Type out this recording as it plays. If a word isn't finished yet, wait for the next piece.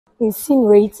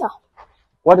incinerator.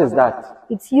 What is that?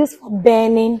 It's used for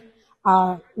burning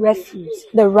refuse,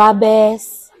 the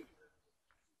rubbers.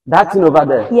 That thing over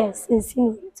there? Yes,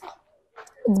 incinerator.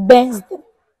 It burns them.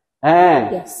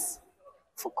 Yes.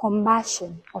 For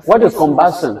combustion. What is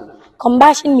combustion?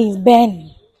 Combustion means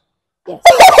burning. Yes.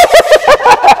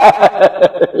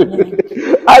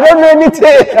 I don't know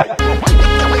anything.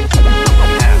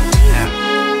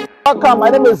 Welcome, my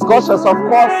name is Goshes, of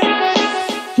course.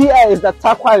 Here is the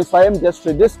Takwa HRM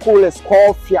district. This school is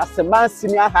called Fiaseman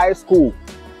Senior High School.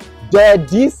 The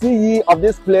DCE of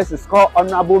this place is called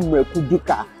Honorable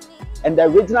Mrekuduka. And the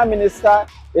regional minister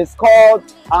is called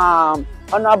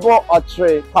Honorable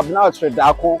Pabna Otre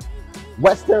Dako,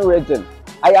 Western Region.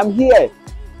 I am here,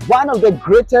 one of the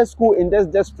greatest schools in this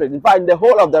district, in fact, in the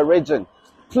whole of the region.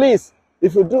 Please,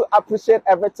 if you do appreciate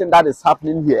everything that is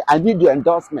happening here, I need your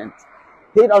endorsement.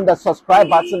 Hit on the subscribe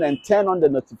button and turn on the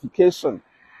notification,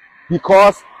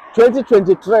 because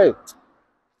 2023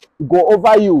 go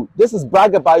over you. This is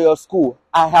brag about your school.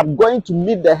 I am going to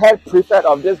meet the head prefect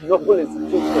of this noble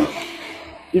institution.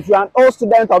 If you are an old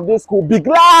student of this school, be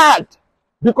glad,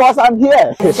 because I'm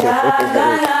here. You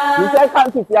said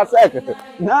come to Fiaseman.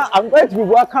 Now I'm going to be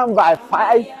welcomed by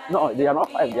 5. No, they are not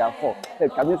 5, they are 4. Hey,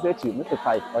 can you say to you, Mr.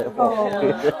 5 or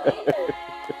 4?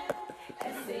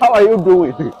 How are you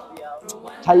doing?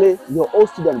 Charlie, your old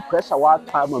student pressure what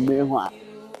time of me.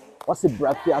 What's it,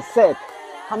 bro? Fiaseman.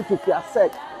 Come to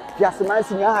Fiaseman. Fiaseman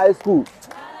Senior High School.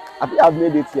 I think I've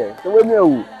made it here. So wait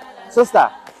me, sister.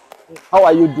 How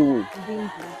are you doing?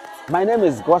 My name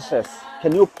is Goshes.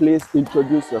 Can you please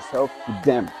introduce yourself to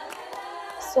them?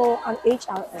 So I'm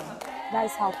HRM.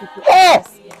 That's how people. Hey,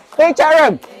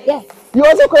 HRM. Yes. You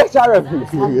also call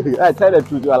HRM. I tell the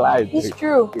truth, you are lying. It's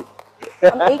true.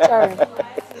 I'm HRM.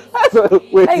 So,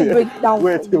 wait. Hey,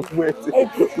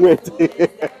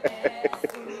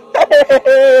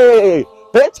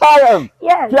 HRM.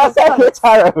 Yes. You said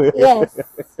HRM. Yes.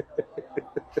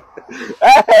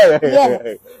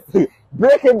 Yes.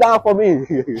 Break it down for me.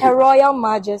 Her Royal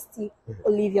Majesty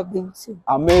Olivia Bentum.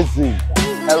 Amazing.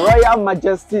 Her Royal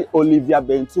Majesty Olivia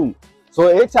Bentum.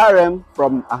 So HRM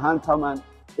from Ahantaman,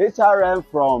 HRM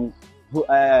from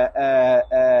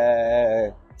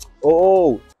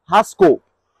Hasco,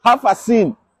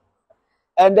 Hafasin,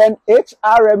 and then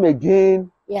HRM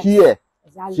again. Yes. Here.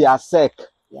 Exactly. Fiaseman.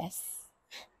 Yes.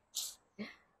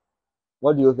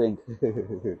 What do you think?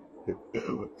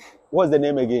 What's the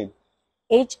name again?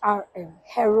 HRM,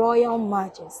 Her Royal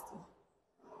Majesty.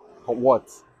 What?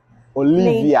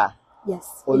 Olivia.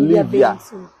 Yes. Olivia.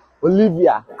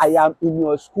 Olivia, yes. I am in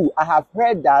your school. I have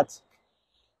heard that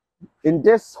in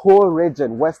this whole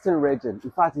region, Western region,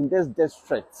 in fact, in this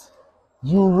district,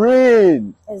 you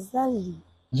reign. Exactly.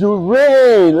 You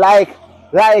reign. Like,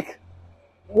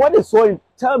 what is so?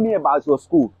 Tell me about your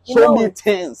school. Show me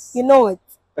things. You know it.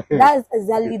 That is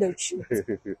exactly the truth.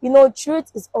 You know,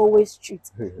 truth is always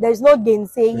truth. There's no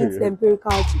gainsaying it, the empirical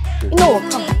truth. You know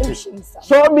what? Come, let me show you something.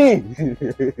 Show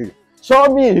me. Show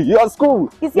me your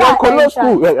school. It's your Colo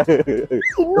school.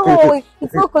 No,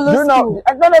 it's not Colo school. No.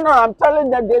 I'm telling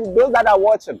them, those that are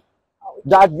watching,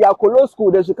 that their Colo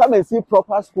school, they should come and see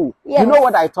proper school. Yes. You know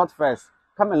what I thought first?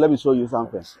 Come and let me show you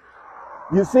something.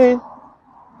 You see,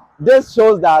 this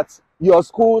shows that your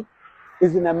school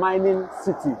is in a mining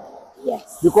city.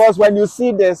 Yes. Because when you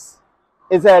see this,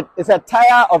 it's a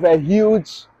tire of a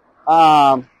huge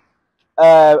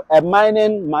a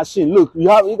mining machine. Look,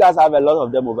 you guys have a lot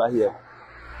of them over here.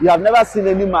 You have never seen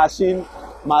any mining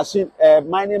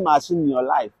machine in your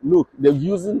life. Look, they've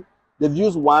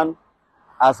used one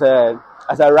as a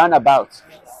runabout.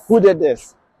 Who did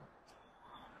this?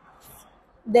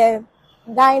 The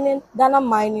Ghana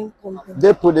Mining Company.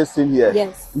 They put this in here.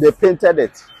 Yes. They painted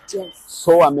it. Yes.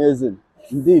 So amazing.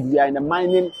 Indeed, we are in the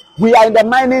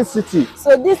mining city.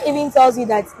 So this even tells you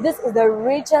that this is the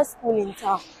richest school in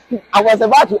town. I was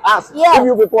about to ask if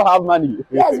you people have money.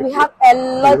 Yes, we have a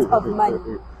lot of money.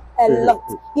 A lot.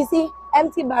 You see,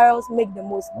 empty barrels make the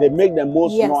most noise. They make the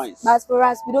most noise. But for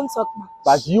us, we don't talk much.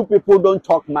 But you people don't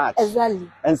talk much. Exactly.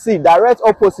 And see, direct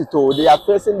opposite, they are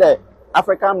facing the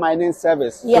African Mining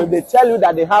Service. Yes. So they tell you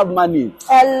that they have money.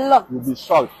 A lot. You'll be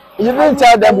shocked. You didn't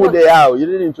tell them who they are. You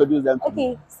didn't introduce them to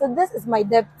me. So this is my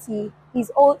deputy. She's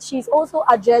also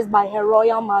addressed by Her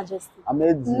Royal Majesty.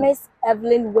 Amazing. Miss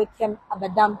Evelyn Wickham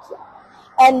Abadampia.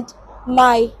 And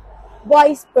my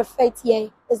vice prefect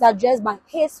here is addressed by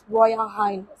His Royal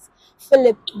Highness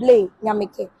Philip Blay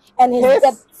Nyameke. And his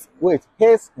deputy. Wait,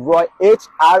 His Royal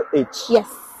HRH. Yes.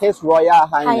 His Royal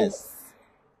Highness.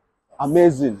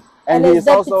 Amazing. And his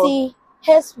deputy,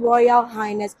 His Royal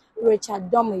Highness Richard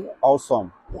Domoyo.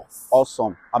 Awesome. Yes.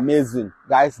 Awesome. Amazing.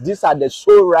 Guys, these are the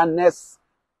showrunners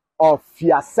of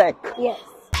Fiasec. Yes.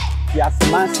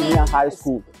 Fiaseman Senior High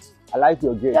School. I like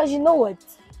your game. Josh, you know what?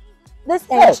 This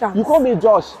Hey, entrance. you call me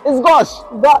Josh. It's Gosh.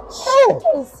 Gosh. Hey.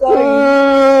 Oh, sorry.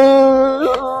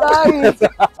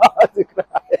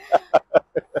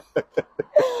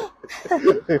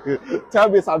 Tell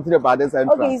me something about this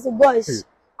entrance. Okay, so Gosh,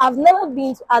 I've never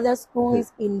been to other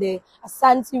schools in the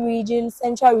Ashanti region,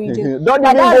 Central region. Don't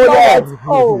But even go there.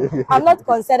 Oh, I'm not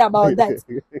concerned about that.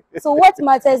 So what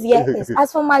matters here is,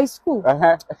 as for my school,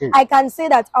 I can say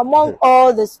that among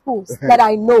all the schools that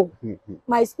I know,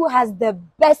 my school has the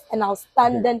best and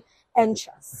outstanding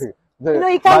entrance.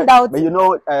 You can't doubt it. But you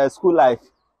know, school like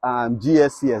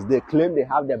GSCS, they claim they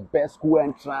have the best school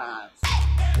entrance.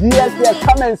 GSCS,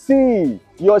 come and see.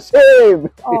 Your shame.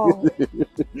 Oh.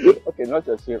 Okay, not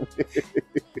your shame.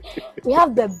 We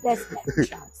have the best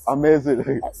entrance.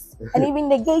 Amazing. Yes. And even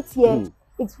the gate here,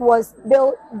 it was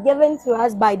given to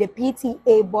us by the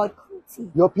PTA board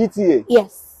committee. Your PTA?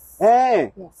 Yes.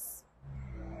 Hey. Yes.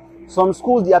 Some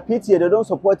schools, their PTA, they don't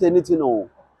support anything. No.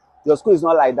 Your school is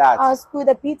not like that. Our school,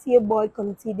 the PTA board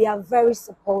committee, they are very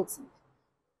supportive.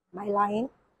 Am I lying?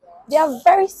 They are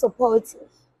very supportive.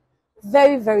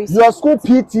 Very, very supportive. Your school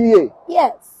PTA?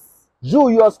 Yes.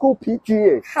 Your school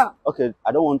PTA? Huh. Okay,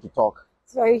 I don't want to talk.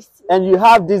 It's very serious. And you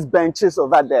have these benches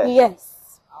over there?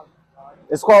 Yes.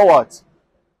 It's called what?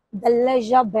 The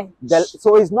leisure bench.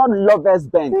 So it's not lover's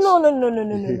bench? No.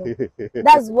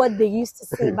 That's what they used to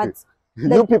say, but...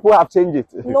 You people have changed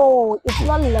it. No, it's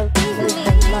not lover's bench,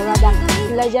 but rather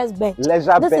leisure's bench.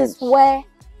 This is where,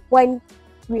 when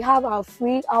we have our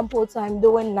free ample time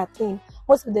doing nothing,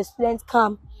 most of the students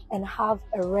come and have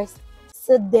a rest,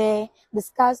 sit there,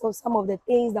 discuss of some of the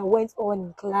things that went on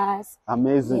in class.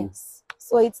 Amazing. Yes.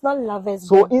 So it's not lover's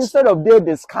So bench. instead of they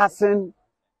discussing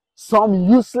some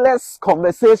useless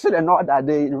conversation and all that,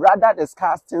 they rather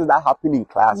discuss things that happen in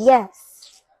class.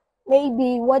 Yes.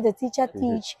 Maybe what the teacher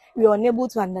teach, we are unable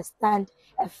to understand.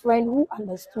 A friend who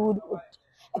understood would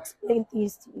explain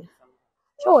things to you.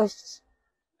 Josh,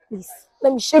 please,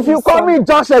 let me show you. If you call me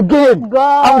Josh again,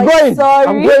 gosh, I'm going. Sorry.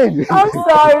 I'm going. I'm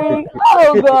sorry.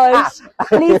 Oh gosh.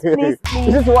 Please. This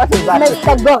is what is that?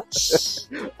 Mr.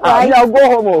 Gosh. Right? I'll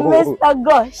go home. Mr.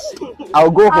 Gosh.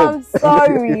 I'll go home. I'm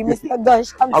sorry, Mr.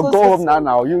 Gosh. I'll go home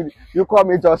now. You call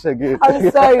me Josh again.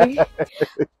 I'm sorry.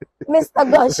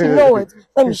 Mr. Gosh, you know what?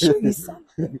 Let me show you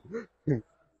something.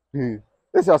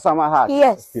 This is your summer hat?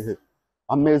 Yes.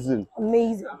 Amazing.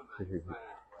 Amazing.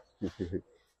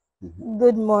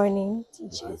 Good morning,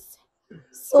 teachers.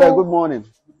 So good morning.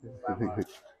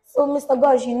 So, Mr.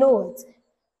 Gosh, you know what?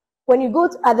 When you go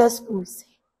to other schools,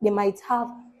 they might have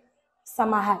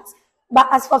summer hats. But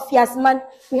as for Fiaseman,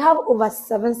 we have over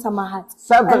 7 summer hats.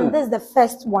 7? And this is the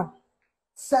first one.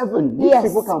 7? These Yes.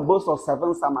 people can boast of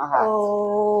 7 summer hats.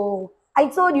 Oh, I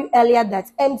told you earlier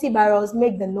that empty barrels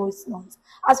make the noise.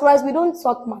 As far as we don't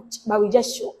talk much, but we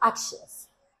just show actions.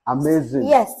 Amazing.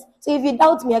 Yes. So if you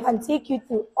doubt me, I can take you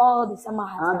through all the summer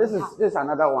hats. This is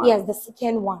another one. Yes, the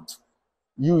second one.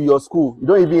 Your school, you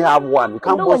don't even have one. You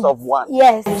can't boast of one.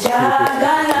 Yes. So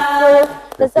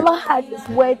the summer hat is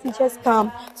where teachers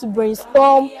come to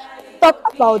brainstorm,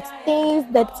 talk about things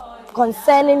that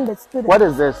concerning the students. What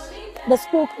is this? The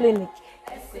school clinic,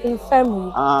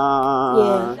 infirmary.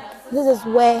 Yeah. This is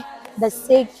where the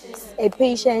sick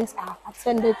patients are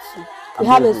attended to. We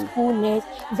have a school nurse,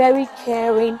 very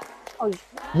caring. Oh,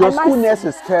 your school nurse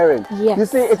is caring. Yes. You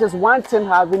see, it is one thing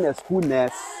having a school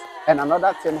nurse and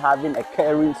another thing having a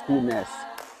caring school nurse.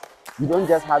 You don't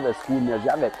just have a school nurse, you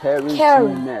have a caring school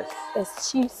nurse. Yes,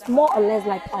 she's more or less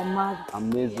like our mother.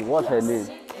 Amazing. What's her name?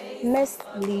 Miss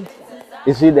Lydia.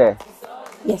 Is she there?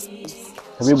 Yes, please.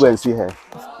 Let me go and see her.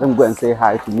 Let me go and say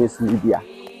hi to Miss Lydia.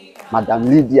 Madam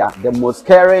Lydia, the most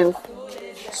caring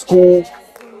school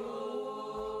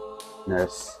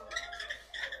nurse.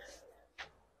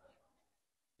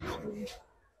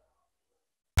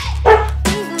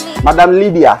 Madam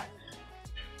Lydia.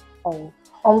 Oh,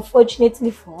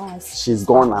 unfortunately for us, she's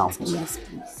gone out. Yes,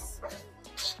 please.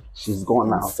 She's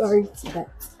gone out. Sorry to that.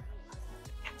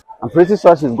 I'm pretty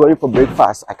sure she's going for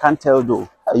breakfast. I can't tell though.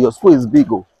 Your school is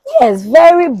big, oh. Yes,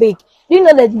 very big. Do you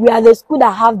know that we are the school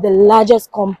that have the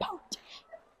largest compound?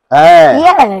 Hey.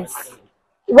 Yes.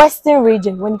 Western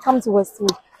region. When it comes to Western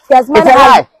region. It's a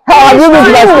lie. Have you been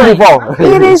to my school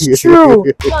before? It is true.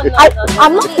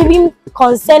 I'm not even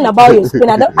concerned about your school.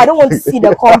 I don't want to see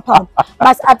the compound.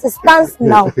 But as it stands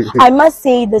now, I must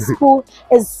say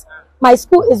my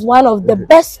school is one of the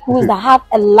best schools that have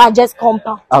a largest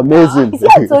compound. Amazing. You see,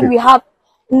 I told you we have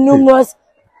numerous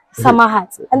Summer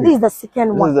hat. And this is the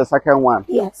second one. This is the second one.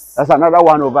 Yes. That's another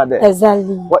one over there.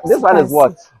 Exactly. What this one is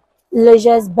what?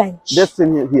 Leisure's bench. This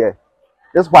thing here.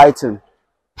 This white thing.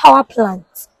 Power plant.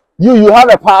 You have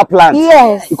a power plant.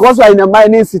 Yes. Because you are in a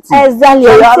mining city. Exactly.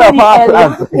 So you have a power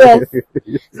plant. Yes.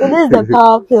 So this is the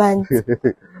power plant.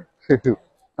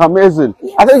 Amazing.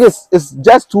 Yes. I think it's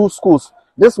just two schools.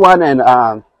 This one and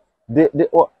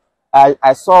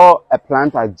I saw a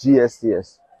plant at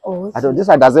GSTS. Oh, I don't. This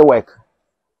one doesn't work.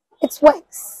 It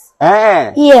works.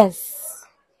 Eh. Yes,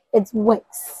 it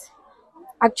works.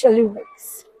 Actually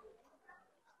works.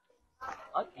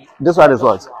 Okay. This one is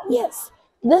what? Yes,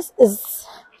 this is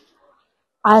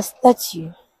a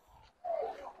statue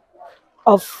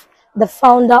of the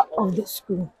founder of the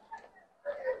school.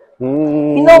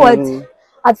 You know what?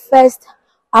 At first,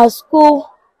 our school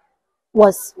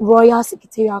was Royal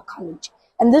Secretarial College,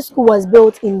 and this school was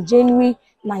built in January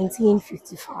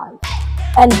 1955.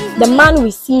 And the man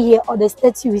we see here, or the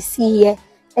statue we see here,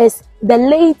 is the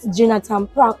late Jonathan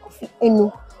Prakofi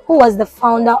Enu, who was the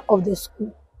founder of the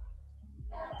school.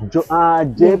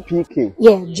 JPK.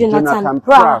 Yeah, Jonathan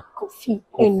Prakofi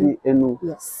Enu.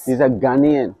 Yes. He's a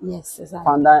Ghanaian. Yes, exactly.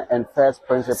 Founder and first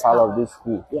principal of this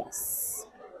school. Yes.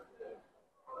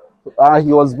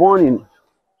 He was born in.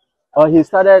 He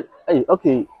started.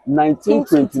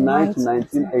 1929 to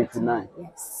 1989.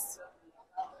 Yes.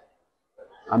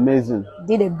 Amazing.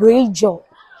 Did a great job.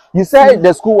 You said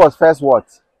the school was first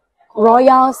what?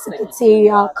 Royal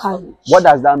Secretarial College. What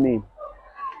does that mean?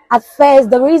 At first,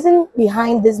 the reason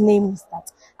behind this name is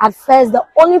that at first the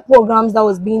only programs that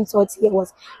was being taught here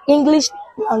was English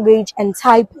language and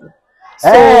typing.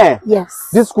 So yes.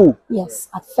 This school? Yes,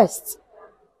 at first.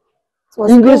 It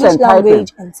was English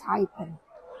language and typing.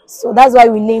 So that's why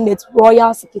we named it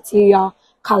Royal Secretarial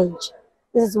College.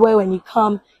 This is where when you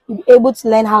come, you'll be able to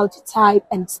learn how to type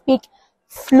and speak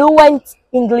fluent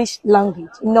English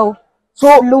language. Fluent.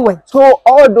 So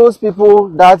all those people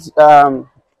that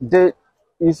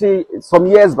you see, some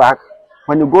years back,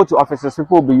 when you go to offices,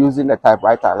 people will be using the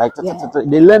typewriter. Like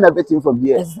they learn everything from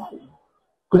here. Exactly.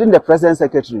 Including the president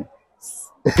secretary.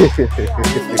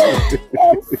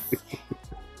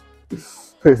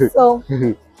 So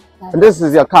and this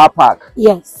is your car park.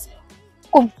 Yes.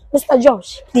 Oh, Mr.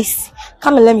 Josh, please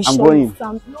come and let me show you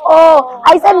something. Oh,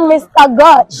 I said Mr.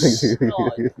 Gosh.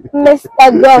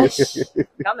 Mr. Gosh.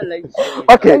 Come and let me show you.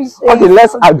 Okay,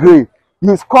 let's agree.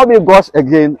 You call me Gosh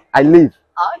again, I leave.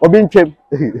 Obin Chem.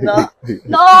 No.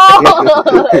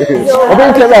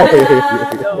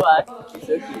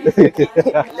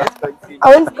 I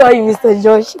won't call you Mr.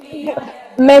 Josh.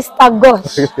 Mr.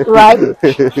 Gosh, right?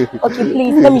 Okay,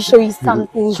 please let me show you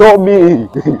something. Show me.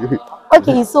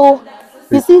 Okay, so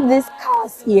you see these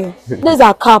cars here. This is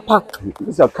our car park.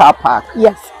 This is a car park.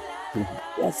 Yes.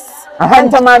 Yes.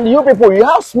 Hunterman, you people, you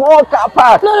have small car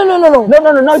park. No,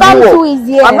 not you.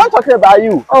 Easier. I'm not talking about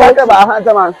you. I'm talking about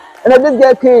Hunterman. And then this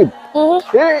girl came.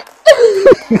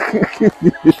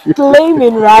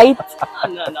 Claiming, right?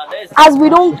 No, as we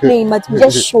don't claim, but we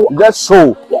just show. Just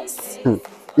show. Yes.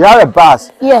 You have a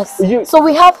bus. Yes. So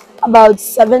we have about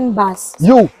 7 buses.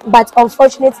 But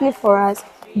unfortunately for us,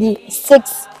 the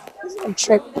 6 is on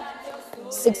trip.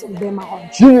 6 of them are on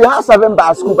trip. You have 7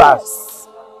 bus, school bus.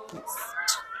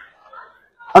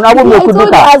 And I told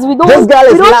you, as we don't, this girl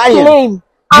is lying. Claim.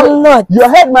 I'm not. Your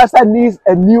headmaster needs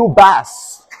a new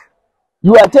bus.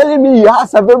 You are telling me you have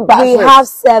 7 buses. We have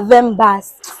 7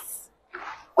 buses.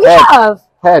 We have.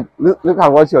 Head, look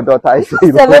at what your daughter is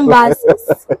saying. 7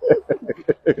 buses.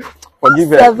 Forgive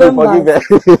her. 7 buses.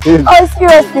 Oh,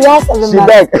 seriously, we have 7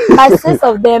 buses. But 6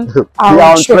 of them are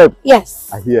on trip. Yes.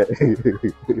 I hear.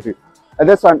 And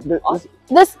this one,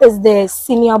 this is the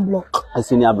senior block. A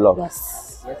senior block.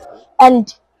 Yes.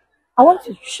 And I want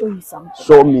to show you something.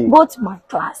 Show me. Go to my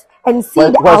class and see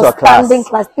the outstanding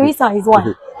class. 3 is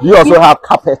 1. You also have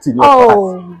carpet in your class.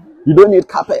 You don't need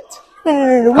carpet.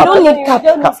 No. We don't need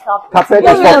carpet. Carpet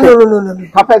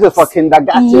is for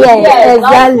kindergarten. Yes,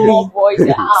 exactly.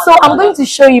 So I'm going to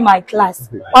show you my class.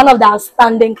 One of the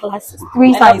outstanding classes.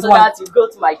 3 is 1. After that, you go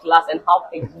to my class and have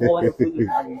a wonderful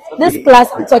time. This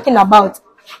class I'm talking about.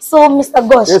 So, Mr.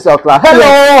 Gosh. This is your class.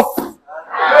 Hello.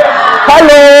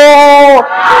 Hello.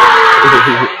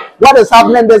 What is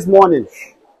happening this morning?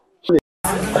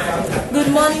 Good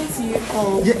morning to you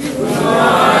all.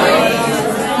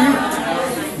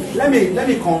 Let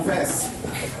me confess.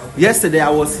 Yesterday I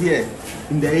was here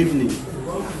in the evening,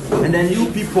 and then you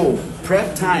people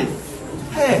prep time.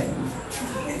 Hey,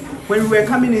 when we were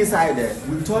coming inside there,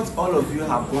 we thought all of you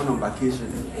have gone on vacation.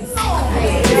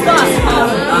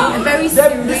 Very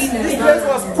this place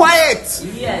was quiet.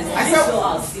 Yes. I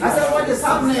said, what is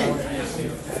happening?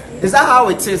 Is that how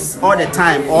it is all the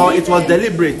time, or it was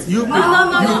deliberate? You No,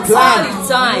 planned. all the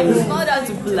time. It's not that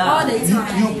to plan. All the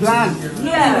time. You planned.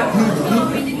 Yeah.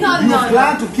 You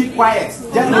planned to keep quiet.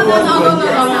 Just because you were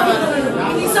here.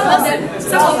 Some of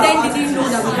them didn't know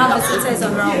that we have SHS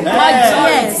around.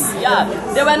 Yes.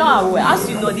 Yeah. They were not aware. As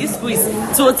you know, this school is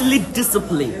totally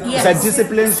disciplined. Yes. It's a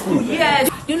disciplined school. Yes.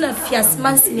 You know,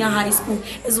 Fiaseman Senior High School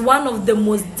is one of the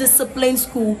most disciplined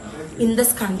school in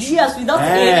this country. Yes, without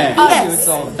any Yes, arguments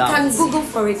of you that. can Google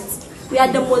for it. We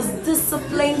are the most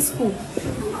disciplined school,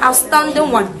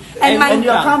 outstanding one. And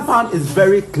your compound is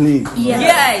very clean.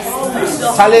 Yes.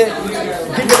 Charlie,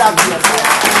 give it up.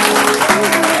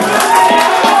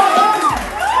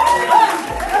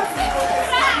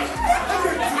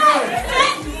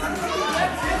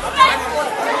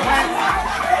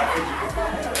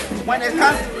 When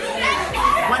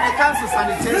it comes to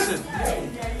sanitation,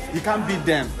 you can't beat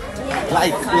them.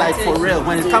 Like for real.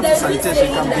 When it comes to sanitation,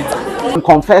 you can't beat them. I'm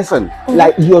confessing,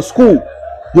 like your school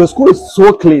is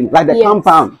so clean. Like the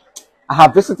compound. I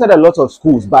have visited a lot of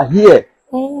schools, but here,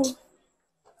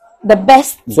 the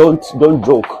best. don't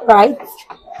joke. Right?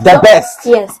 The best.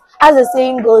 Yes. As the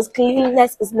saying goes,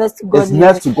 cleanliness is next to godliness. It's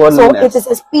next to godliness. So it is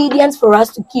expedient for us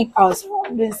to keep our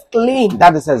surroundings clean.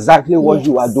 That is exactly what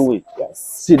you are doing.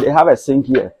 Yes. See, they have a sink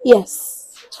here. Yes.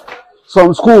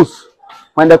 Some schools,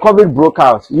 when the COVID broke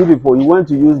out, you went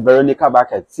to use Veronica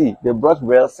bucket. See, they brought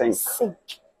real sink.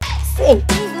 Sink.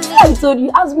 I told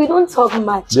you, as we don't talk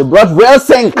much. They brought real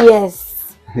sink.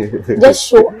 Yes. Just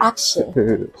show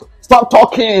action. Stop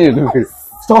talking.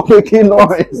 Stop making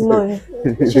noise. No,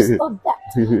 just stop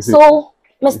that. So,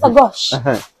 Mr. Gosh,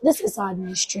 this is our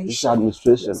administration. This is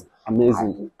administration.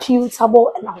 Amazing.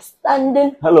 Reputable and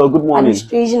outstanding. Hello, good morning.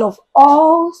 Administration of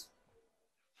all.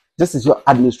 This is your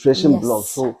administration block.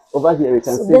 So over here you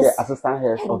can see the assistant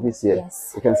head's office here.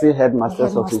 Yes. You can see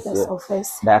headmaster's office here.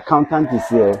 The accountant is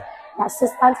here. The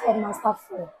assistant headmaster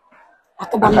for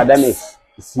academics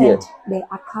is here. And the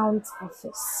account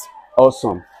office.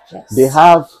 Awesome. Yes. They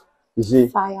have, you see,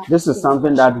 Fire this is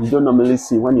something that you don't normally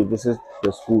see when you visit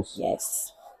the schools.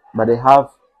 Yes. But they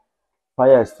have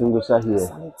fire extinguisher here.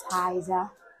 Sanitizer.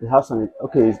 They have some,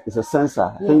 okay, it's a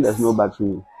sensor. I think there's no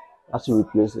battery. I have to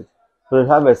replace it. So they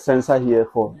have a sensor here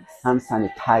for hand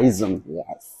sanitizing.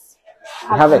 Yes.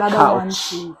 They have a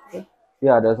couch.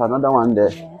 Yeah, there's another one there.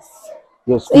 Yes.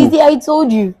 Your school. I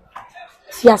told you.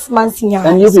 Fiaseman Senior.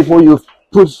 And you people, you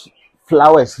put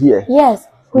flowers here. Yes.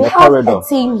 We have a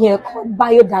team here called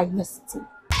biodiversity.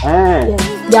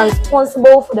 Yes. They are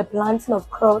responsible for the planting of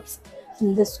crops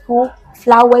in the school,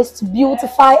 flowers to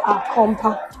beautify our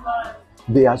compound.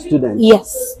 They are students?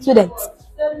 Yes, students.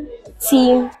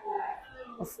 Team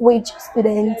of which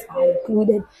students are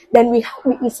included. Then we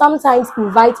sometimes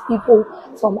invite people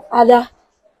from other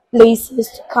places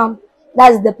to come.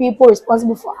 That's the people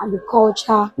responsible for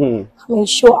agriculture. Come and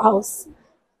show us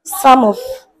some of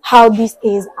how these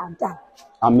things are done.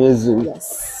 Amazing.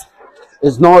 Yes.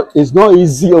 It's not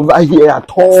easy over here at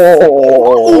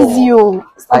all. Easy.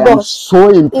 I am so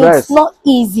impressed. It's not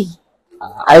easy.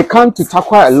 I come to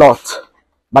Takwa a lot,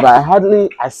 but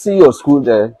I see your school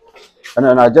there, and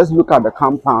then I just look at the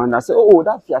compound and I say, oh,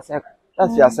 that's Fiaseman.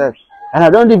 That's Fiaseman. And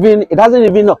it doesn't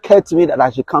even occur to me that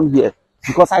I should come here,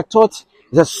 because I thought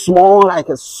it's a small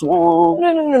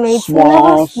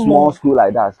school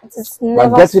like that.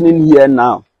 But getting in here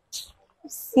now,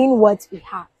 seeing what we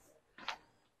have.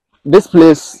 This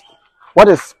place, what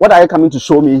are you coming to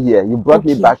show me here? You brought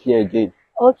me back here again.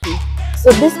 Okay,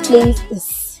 so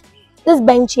this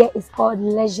bench here is called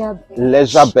leisure bench.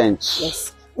 Leisure bench.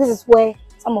 Yes, this is where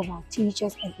some of our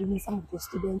teachers and even some of the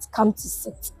students come to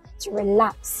sit, to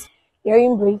relax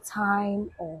during break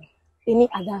time or any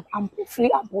other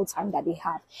free ample time that they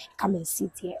have. Come and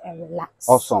sit here and relax.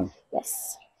 Awesome.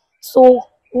 Yes. So,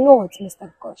 you know what,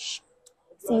 Mr. Gosh?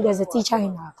 See, there's a teacher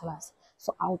in our class,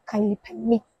 so I'll kindly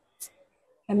permit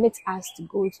us to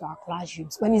go to our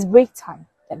classrooms. When it's break time,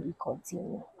 then we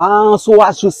continue. So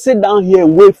I should sit down here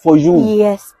and wait for you?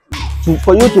 Yes.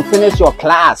 For you to finish your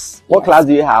class. What class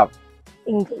do you have?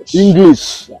 English.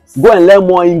 English. Yes. Go and learn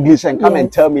more English and come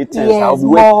and tell me things. Yes, I'll be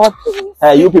waiting.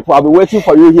 Hey, you people, I'll be waiting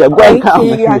for you here. Go and come.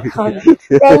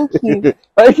 Thank you.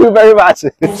 Thank you very much.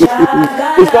 It's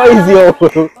not easy.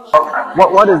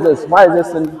 What is this? Why is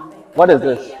this? What is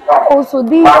this? Also,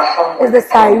 this is the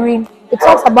siren. It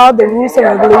talks about the rules and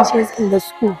regulations in the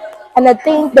school. And I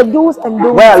think the do's and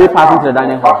don'ts. Where are we passing to the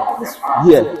dining hall?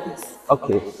 Here.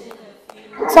 Okay.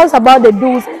 It talks about the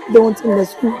do's and don'ts in the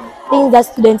school. Things that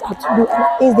students are to do and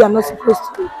things they are not supposed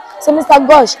to do. So, Mr.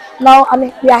 Gosh, now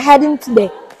we are heading to the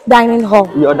Dining hall.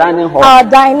 Your dining hall. Our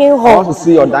dining I hall. want to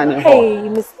see your dining hall. Hey,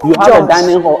 Mr. You have George. a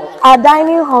dining hall. Our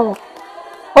dining hall.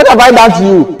 What have I done to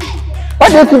you? Why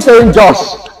do you keep saying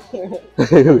Josh?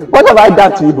 What have I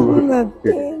done to you?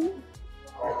 Nothing.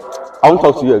 I won't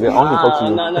talk to you again. I want to talk to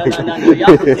you. No. You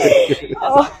have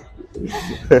to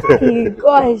Hey,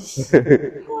 gosh.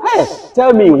 Hey,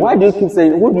 tell me, why do you keep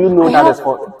saying, who do you know I that have is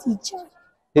for? a teacher,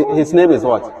 His name is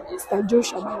what? Mr.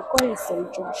 Josh. I call him Sir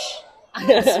Josh.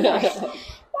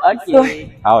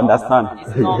 Okay. I understand.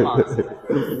 It's normal.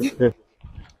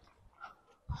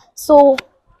 So,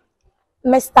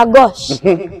 Mr. Gosh,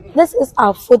 this is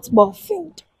our football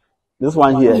field. This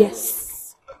one here.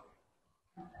 Yes.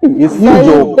 It's huge.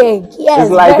 Very Oh. big. Yes,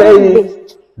 It's like very a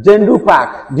big. Jendu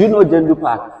Park. Do you know Jendu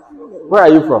Park? Where are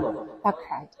you from?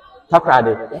 Takrad.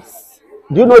 Takrade. Yes.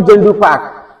 Do you know Jendu Park?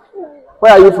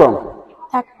 Where are you from?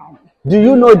 Takrad. Do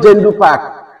you know Jendu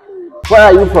Park? Where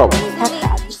are you from? Takrad.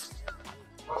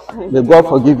 May God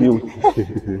forgive you.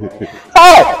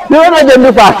 Hey, do you know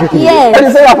Jendu Park? Yes. And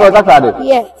you say you're from Takrade?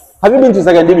 Yes. Have you been to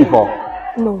secondary before?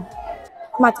 No.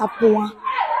 Matapua.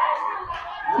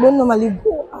 I don't normally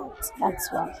go out. That's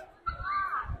why.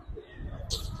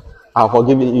 I'm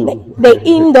forgiving you. The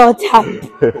indoor type.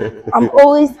 I'm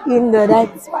always indoor.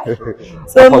 That's why.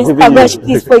 So, I'm Mr. forgiving Gosh, you.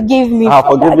 please forgive me. I'm for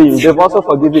forgiving you. that. They've also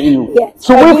forgiven you. Yes.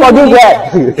 Should we forgive me.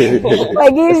 them?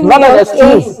 Forgive It's me. not an Okay.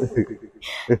 excuse.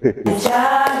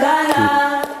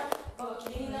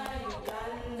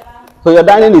 So your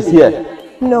dining is here.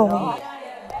 No. You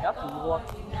have to walk.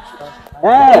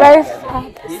 Eh. Very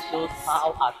fast. This shows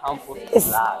how our campus is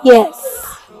Yes. large.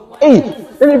 Yes. Hey,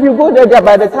 then if you go there,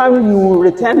 by the time you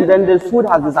return, then the food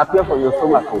has disappeared from your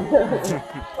stomach.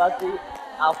 But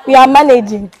our We are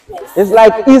managing. It's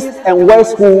like East and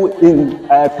West School in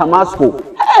Tamasco.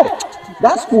 Hey,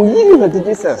 that school, you know the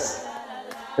Jesus.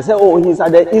 They say, oh, he's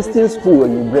at the Eastern School,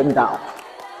 and you break down.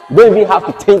 You don't even have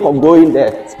to think of going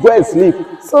there. Go and sleep.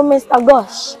 So, Mr.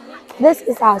 Gosh, this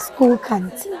is our school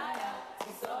canteen.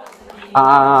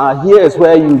 Here is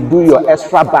where you do your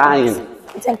extra buying.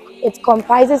 It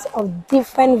comprises of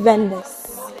different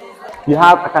vendors. You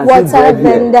have, I can see Water bread here.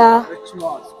 vendor,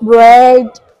 bread,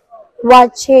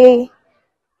 wache,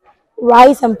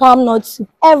 rice and palm nut soup,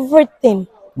 everything.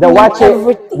 The wache,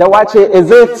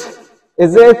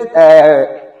 is it,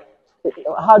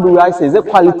 how do I say, is it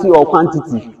quality or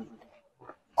quantity?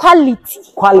 Quality.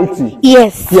 Quality.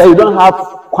 Yes. Here you don't have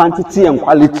quantity and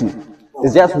quality.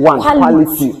 It's just one,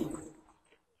 Quality.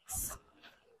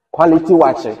 Quality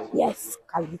wache. Yes,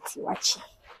 quality wache.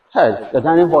 Hey, the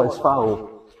dining hall is far.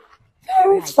 Oh.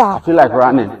 Very I far. feel like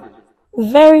running.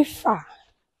 Very far.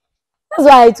 That's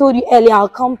why I told you earlier, our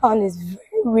compound is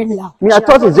very large. Me, I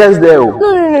thought it's just there. Oh.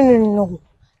 No.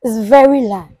 It's very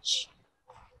large.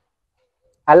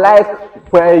 I like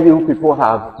where you people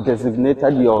have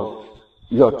designated your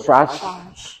trash,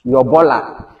 your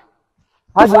bola.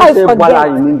 How do Before I you say forget- bola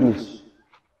in English?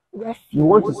 Yes. You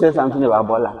want to say something about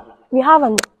bola? We have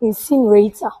an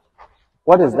incinerator.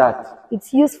 What is that?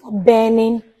 It's used for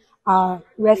burning our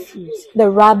refuse, the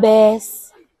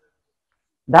rubbers.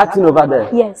 That thing over there?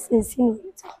 Yes,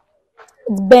 incinerator.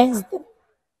 It burns them.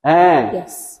 Eh.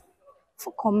 Yes.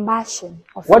 For combustion.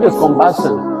 Of What is refuse.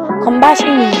 combustion?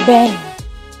 Combustion is burning.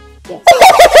 Yes.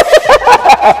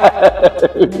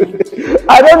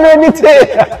 I don't know anything.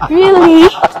 Really?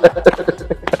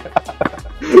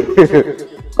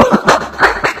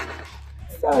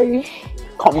 Sorry.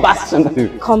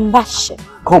 Combustion. Combustion.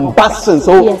 Combustion.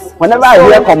 So Yes. whenever I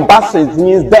hear combustion, it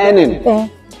means burning. Burn.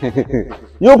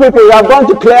 You people, you are going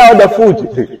to clear out the food.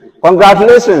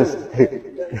 Congratulations.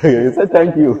 You say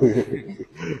thank you.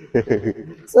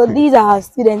 So these are our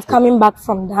students coming back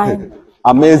from dining.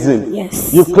 Amazing.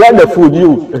 Yes. You cleared the food,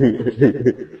 you.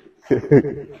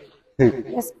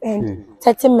 Let's spend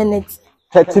 30 minutes.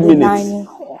 30 at the minutes. dining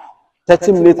hall.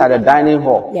 30 minutes at the dining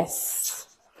hall. Yes.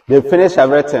 They finish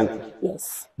everything.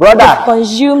 Yes. Brother,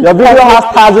 Consumed your video has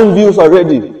everything. 1,000 views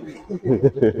already.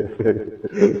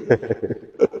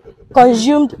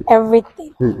 Consumed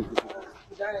everything.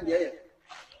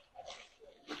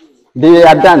 They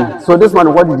are done. So this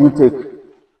one, what did you take?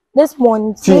 This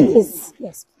one Tea. is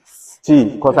yes. Tea,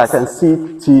 because I can see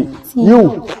tea.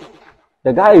 You,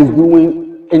 the guy is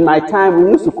doing, in my time,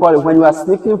 we used to call it when you are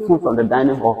sneaking food from the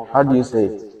dining hall. How do you say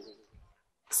it?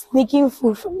 Sneaking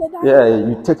food from the dining. Yeah,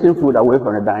 you're taking food away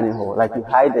from the dining hall, like you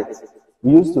hide it.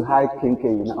 We used to hide kenke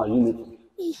in our unit.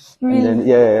 And then,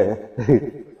 yeah,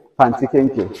 fancy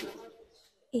kenke.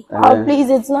 Our place,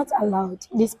 it's not allowed.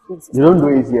 This place. You don't do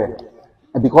it here.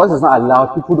 And because it's not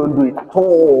allowed, people don't do it at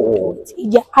all.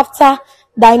 Yeah, after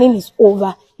dining is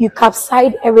over, you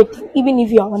capsize everything, even if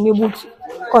you are unable to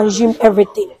consume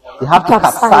everything. You have to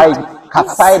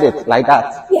capsize it like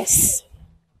that. Yes.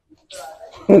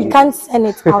 You can't send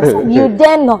it outside. You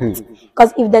dare not.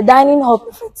 Because if the dining hall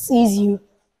prefect sees you,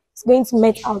 it's going to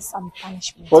met out some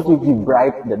punishment. What if you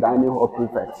bribe the dining hall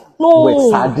prefect with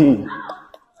sardine?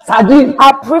 Sardine!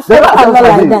 Our prefects are not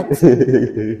like that.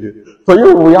 For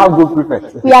you, we have good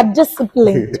prefects. We are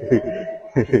disciplined.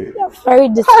 We are very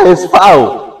disciplined. It's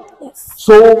foul. Yes.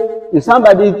 So, if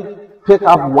somebody pick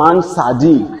up one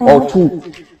sardine or two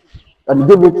and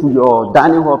give it to your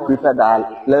dining hall prefect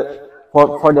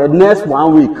for the next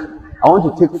 1 week, I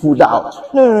want to take food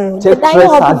out. No. Take the dining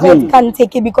hall prefect can't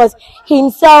take it because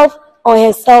himself or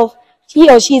herself, he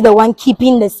or she is the one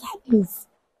keeping the sardines.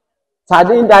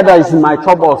 Sardine that is in my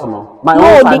troubles, no?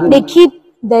 They keep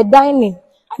the dining.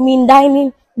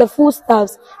 The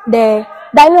foodstuffs. The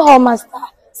dining hall master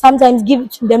sometimes give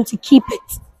it to them to keep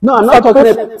it. No, I'm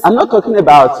not talking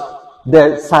about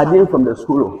the sardine from the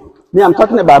school. Me, I'm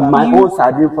talking about my own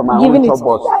sardine from my own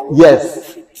troubles.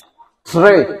 Yes.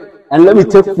 3. And let me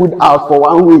take food out for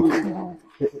 1 week.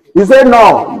 You say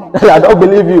no. I don't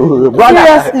believe you. Brother.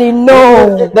 Seriously,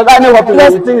 no. The dining hall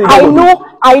yes,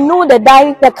 I know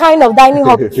the kind of dining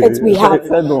hall prefects we have.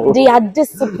 No. They are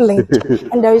disciplined.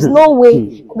 And there is no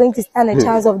way we're going to stand a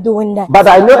chance of doing that. But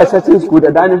I know a certain school,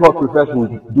 the dining hall prefect will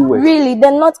do it. Really?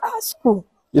 They're not our school.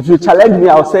 If you challenge me,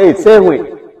 I'll say it. Same way.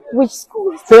 Which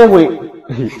school? Same way.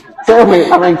 Same way.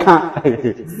 I mean,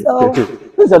 so,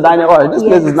 this is a dining hall. This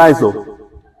place is nice, though.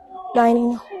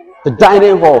 Dining hall. The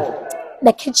dining hall.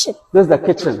 The kitchen. This is the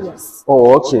kitchen. Yes.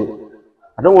 Oh, okay.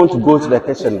 I don't want to go to the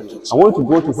kitchen. I want to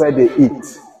go to where they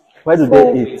eat. Where do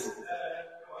they eat?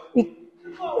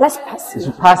 Let's pass here. You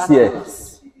should pass here.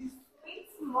 Yes.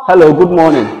 Hello, good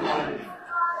morning.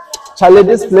 Charlie,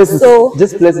 this place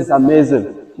is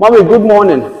amazing. Mommy, good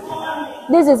morning.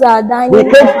 This is our dining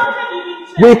hall.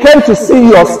 We came to see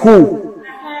your school.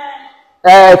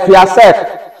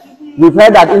 Fiaseman. We've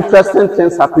heard that interesting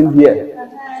things happen here.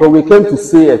 So we came to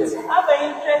see it.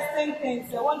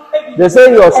 They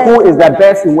say your school is the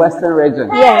best in Western region.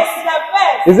 Yes.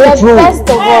 Is it true? Best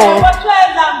of all.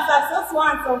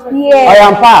 Yes.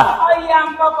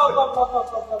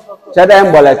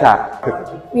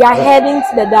 We are heading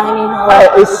to the dining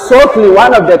hall. It's so clean.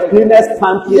 One of the cleanest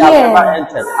pantry I've ever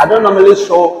entered. I don't normally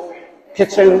show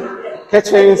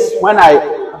kitchens when I.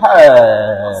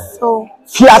 So.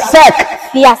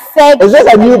 Fiaseman. Is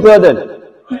this a new building?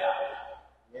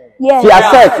 Yes.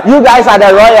 Fiaseman. You guys are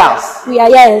the royals. We are,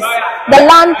 yes.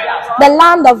 The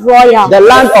land of royals. The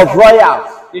land of royals.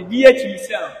 The DH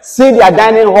himself. See their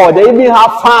dining hall. They even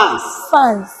have fans.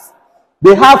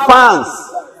 They have fans.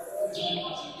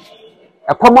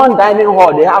 A common dining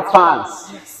hall. They have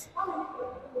fans.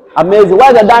 Amazing.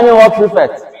 Where's the dining hall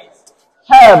prefect?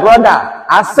 Hey, brother.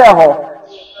 I say ho.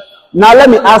 Now let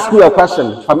me ask you a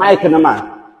question from my economy.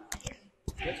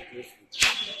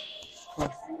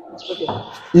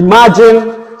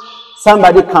 Imagine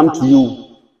somebody come to you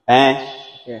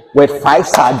with 5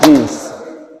 sardines.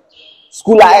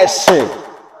 School ISC.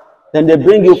 Then they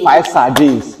bring you 5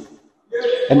 sardines.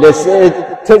 And they say,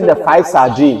 take the 5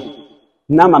 sardines.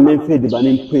 Now my main feed the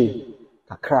banning pay.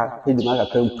 Kakra, feed the man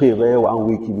can pay very 1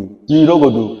 week. You don't go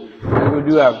do. You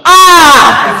do have.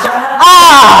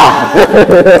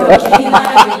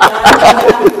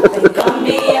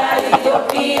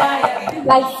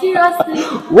 Like seriously?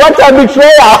 What a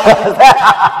betrayal!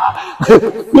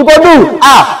 You go do.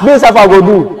 This stuff I go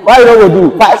do. Why you don't go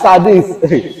do? 5 sardines.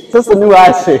 This is a new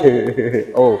ass.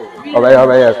 Oh,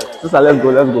 alright. Sister, let's go.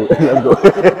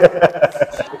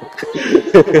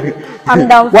 I'm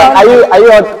down. What are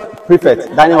you on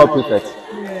prefect? Dining hall prefect?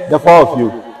 Yeah. The 4 of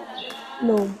you?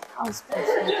 No, house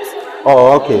prefect.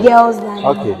 Oh, okay. Girls dining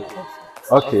hall.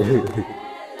 Okay.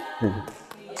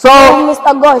 So,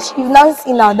 Mr. Gosh, you've now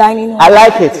seen our dining hall. I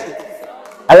like it.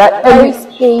 Very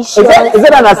spacious. Is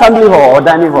it an assembly hall or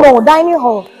dining hall? No, dining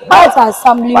hall. That's an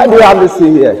assembly hall. Why do you have this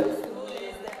thing here?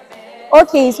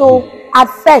 Okay, so at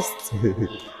first,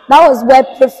 that was where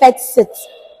prefects sit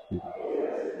to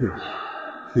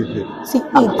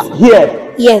eat.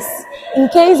 Here? Yes. In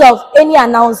case of any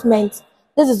announcement,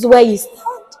 this is where you stand.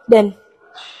 Then.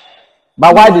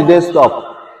 But why did they stop?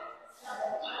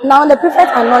 Now the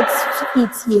prefects are not to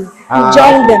eat here. We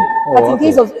join them. But in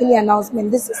case of any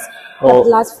announcement, this is the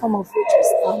platform of which we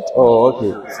stand. Oh,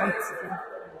 okay.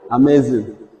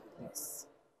 Amazing. Yes.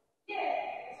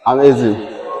 Amazing.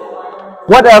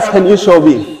 What else can you show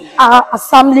me? Our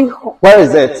assembly hall. Where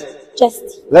is it?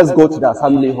 Let's go to the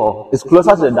assembly hall. It's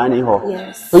closer to the dining hall.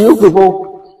 Yes. So you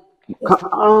people,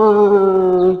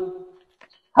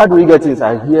 how do we get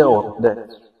inside, here or there?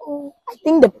 I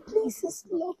think the place is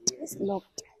locked. It's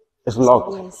locked. It's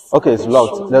locked. Yes. Okay, it's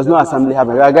locked. There's no assembly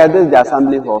happening. Guys, this is the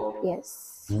assembly hall.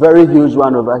 Yes. Very huge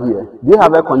one over here. Do you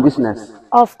have air conditioners?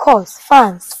 Of course,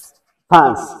 fans.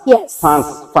 Fans? Yes.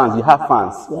 Fans. You have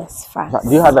fans? Yes, fans.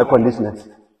 Do you have air conditioners?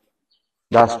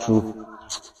 That's true.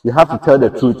 You have to tell the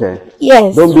truth, eh?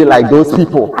 Yes. Don't be like those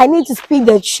people. I need to speak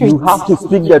the truth. You have to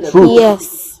speak the truth.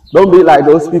 Yes. Don't be like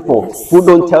those people who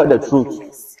don't tell the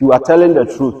truth. You are telling the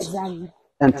truth. Exactly.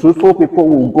 And truthful people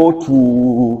will go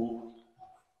to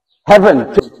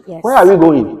heaven. Yes. Where are we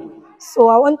going? So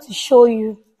I want to show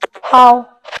you how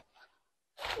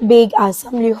big our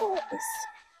assembly hall is.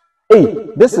 Hey,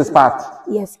 this is part.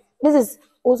 Yes. This is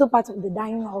also part of the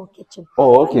dining hall kitchen.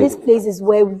 Oh, okay. This place is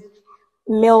where we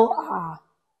mill our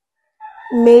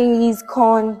maize,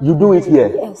 corn. You do it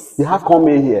here? Yes. You have corn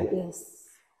meal here? Yes.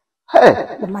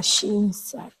 Hey! The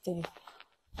machines are there.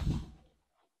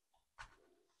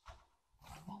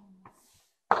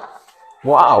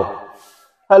 Wow.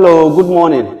 Hello, good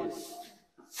morning.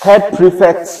 Head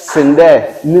prefect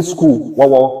Sinde in school.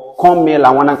 Wow, corn meal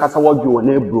and one and kasa what you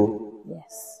want, bro.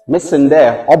 Yes. Miss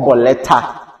Sinde,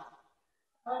 oboleta.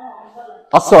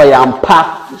 Also,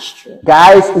 yampa.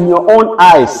 Guys, in your own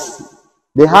eyes,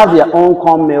 they have their own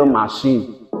corn meal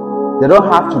machine. They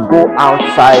don't have to go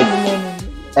outside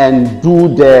and do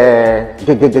the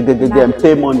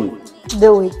pay money.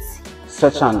 Do it.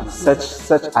 Such.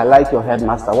 I like your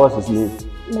headmaster. What's his name?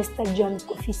 Mr. John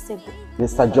Kofisego.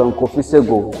 Mr. John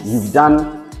Kofisego.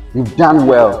 You've done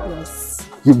well. Yes.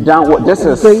 You've done what? This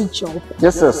is great job.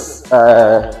 This is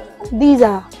These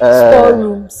are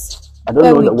storerooms. I don't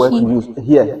know the word to use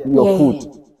here. Your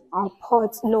food. Our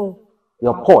pot, no.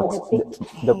 Your pot,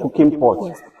 the cooking pot.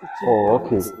 Yes, the cooking Oh,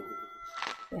 pot. okay.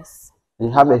 Yes. You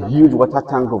have a huge water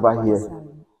tank over here.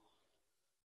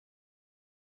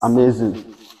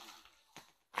 Amazing.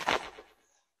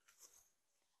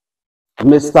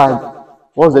 Mr.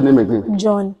 What's the name again?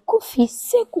 John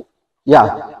Kofisego.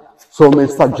 Yeah. So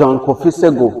Mr. John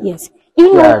Kofisego. Yes.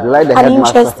 You know, like the an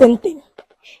headmaster. interesting thing.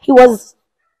 He was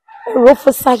a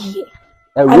Rofosa here.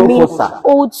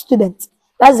 Old student.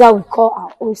 That's how we call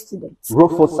our old students.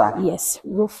 Rofosa. Yes,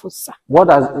 Rofosa. What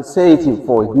does it say it in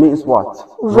for? It means what?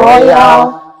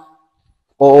 Royal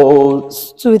Old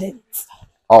students.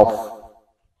 Of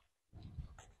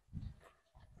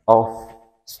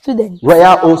Students.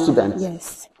 Royal Old Students.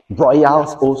 Yes.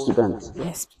 Royal Old Students.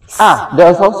 Yes, please.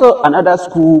 There's also another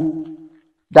school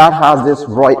that has this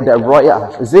the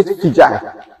Royal. Is it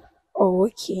Fijai? Oh,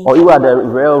 okay. Or you are the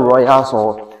real Royals,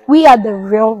 or We are the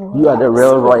real royals. you are the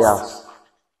real Royals?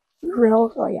 Real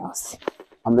royals.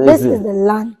 Amazing. This is the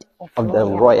land of the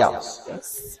Royals.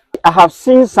 Yes. I have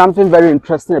seen something very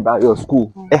interesting about your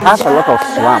school. It has a lot of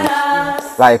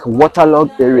swamps, like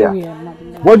waterlogged area.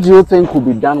 What do you think could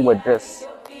be done with this?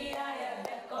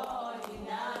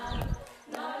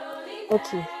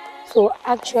 Okay. So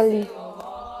actually,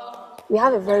 we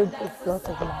have a very big plot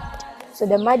of land. So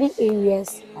the muddy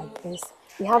areas like this,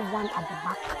 we have one at the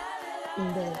back in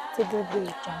the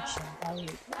Tidrigway Junction.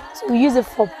 So we use it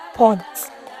for ponds.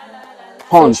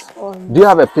 Ponds. Fish ponds. Do you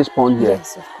have a fish pond here?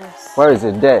 Yes, of course. Where is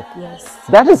it? There. Yes.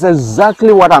 That is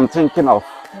exactly what I'm thinking of.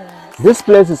 This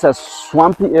place is a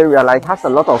swampy area, like has a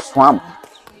lot of swamp.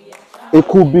 It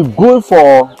could be good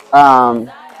for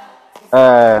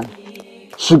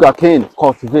sugarcane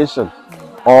cultivation,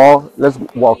 or let's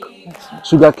walk.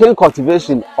 Sugarcane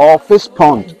cultivation or fish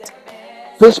pond.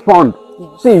 Fish pond.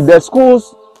 Yes. See, the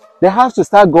schools, they have to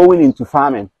start going into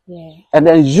farming. Yeah. And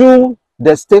then you,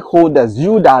 the stakeholders,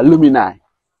 you, the alumni,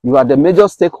 you are the major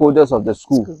stakeholders of the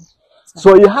school.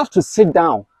 So you have to sit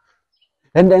down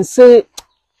and then say,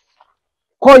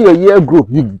 call your year group.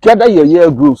 You gather your year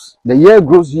groups. The year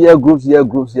groups.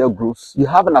 You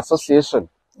have an association.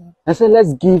 And say,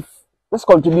 let's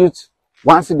contribute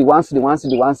one city.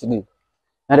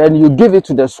 And then you give it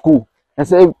to the school and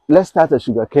say, let's start a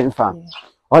sugarcane farm.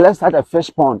 Or let's start a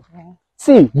fish pond.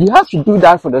 See, you have to do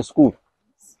that for the school.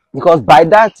 Because by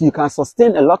that, you can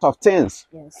sustain a lot of things.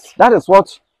 Yes. That is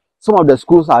what some of the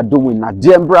schools are doing.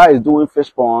 Najembra is doing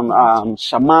fish pond,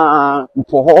 Shama,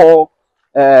 Upoho,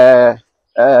 a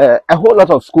whole lot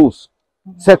of schools.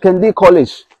 Secondary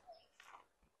college.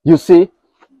 You see?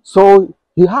 So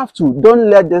you have to, don't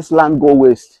let this land go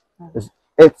waste.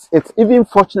 It's even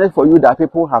fortunate for you that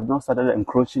people have not started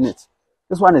encroaching it.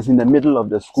 This one is in the middle of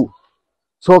the school.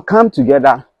 So come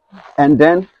together and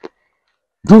then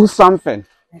do something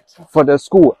for the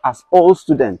school as all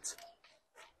students.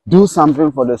 Do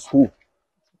something for the school.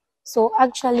 So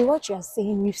actually what you are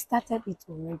saying, we've started it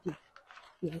already.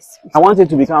 Yes. I want it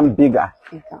to become bigger.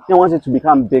 I want it to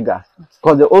become bigger.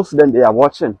 Because the old students, they are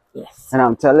watching. Yes. And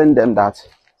I'm telling them that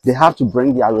they have to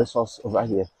bring their resource over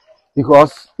here.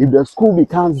 Because if the school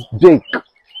becomes big,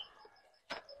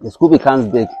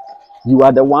 you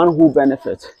are the one who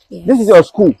benefits. Yes. This is your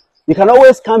school. You can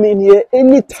always come in here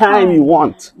anytime you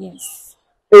want. Yes.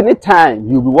 Anytime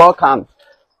you'll be welcome.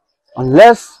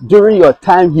 Unless during your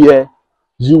time here,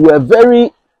 you were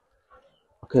very,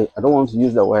 okay, I don't want to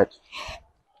use the word,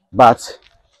 but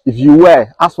if you were,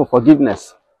 ask for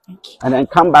forgiveness. Okay. And then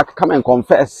come and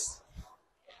confess.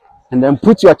 And then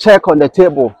put your check on the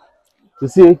table. You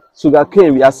see,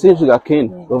 sugarcane, we are seeing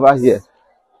sugarcane over here.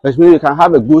 Which means you can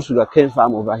have a good sugarcane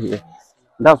farm over here.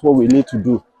 That's what we need to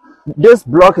do. This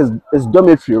block is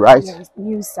dormitory, right? Yes,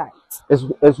 new site. It's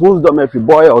whose dormitory?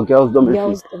 Boy or girls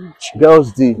dormitory? Girls dormitory.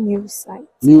 Girls D. New site.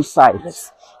 New site.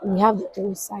 Yes. And we have the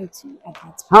old site too at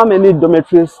that. How many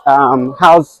dormitories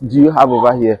house do you have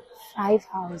over here? 5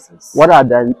 houses. What are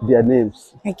their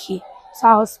names? Okay. So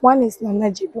house 1 is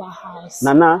Nana Jedua house.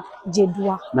 Nana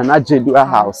Jedua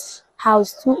house.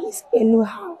 House 2 is Enu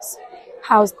house.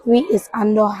 House 3 is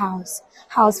Andor house.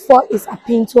 House 4 is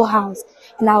Apinto house.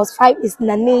 And house 5 is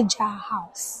Naneja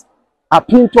house.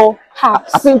 Apinto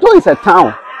House. Apinto is a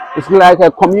town. It's like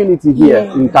a community here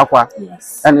in Takwa.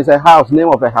 Yes. And it's a house, name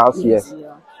of a house here.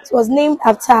 It was named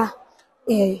after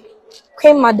a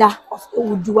queen mother of the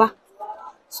Udua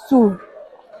stool.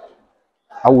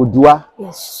 Awudua?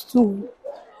 Yes, stool.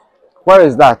 Where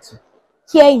is that?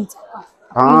 Here in Takwa.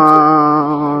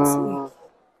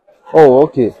 Oh,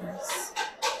 okay. Yes.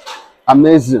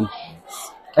 Amazing.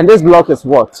 And this block is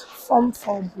what? Form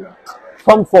 4 block.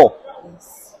 Form 4.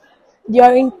 Yes.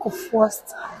 During Kufuor's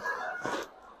time.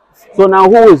 So now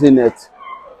who is in it?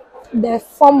 The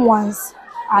Form 1s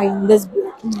are in this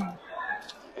block now.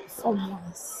 Form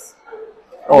 1s.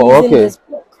 Oh, okay. This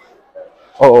block.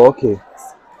 Oh, okay.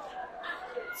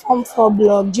 Form 4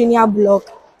 block, junior block,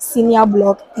 senior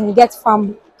block, and Get Farm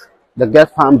block. The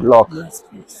Get Farm block. Yes,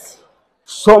 please.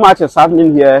 So much is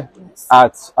happening here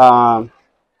at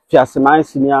Fiaseman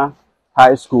Senior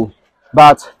High School.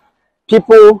 But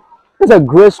people, it's a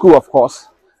great school, of course.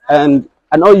 And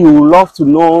I know you love to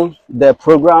know the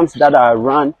programs that are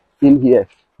run in here.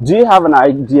 Do you have an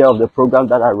idea of the programs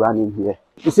that are run in here?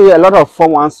 You see, a lot of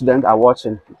Form 1 students are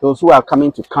watching. Those who are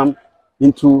coming to come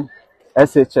into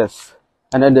SHS.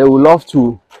 And then they would love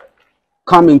to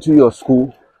come into your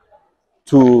school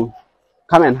to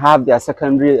come and have their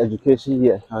secondary education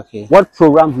here. Okay. What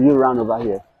programs do you run over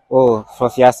here? Oh, for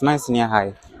Fiaseman Senior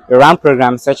High, we run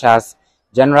programs such as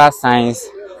general science,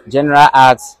 general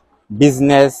arts,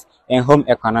 business, and home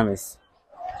economics.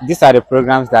 These are the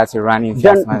programs that we run in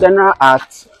Fiaseman. General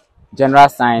arts, general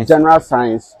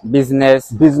science,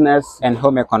 business, and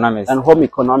home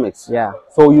economics. Yeah.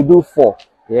 So you do 4.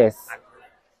 Yes.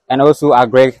 And also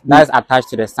agric, that is attached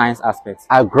to the science aspect.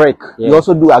 Agric. Yeah. You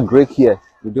also do agric here.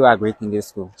 We do agric in this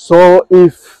school. So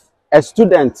if a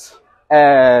student,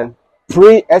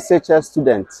 pre-SHS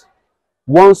student,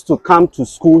 wants to come to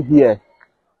school here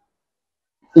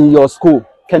in your school,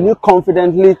 can you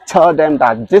confidently tell them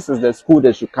that this is the school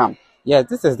they should come? Yeah,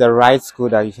 this is the right school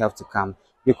that you have to come.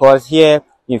 Because here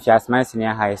in Fiaseman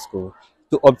Senior High School,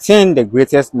 to obtain the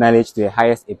greatest knowledge to the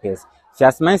highest apex,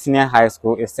 Fiaseman Senior High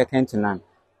School is second to none.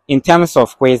 In terms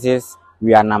of quizzes,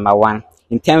 we are number 1.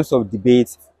 In terms of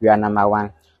debates, we are number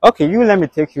 1. Okay, let me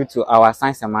take you to our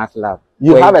science and math lab.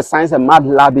 You have a science and math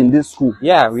lab in this school?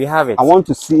 Yeah, we have it. I want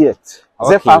to see it. Is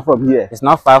it far from here? It's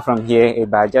not far from here,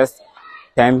 but just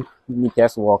 10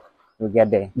 meters walk. We'll get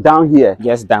there. Down here?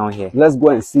 Yes, down here. Let's go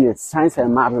and see it. Science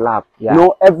and math lab. Yeah. You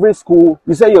know, every school,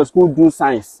 you say your school do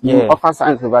science. Yeah. You offer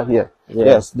science over here. Yeah.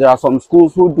 Yes, there are some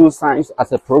schools who do science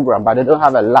as a program, but they don't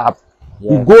have a lab.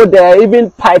 Yeah. You go there,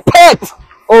 even pipette.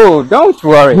 Oh, don't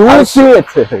worry. You will see it.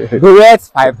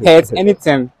 Burettes, pipettes,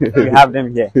 anything. We have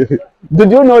them here.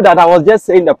 Did you know that I was just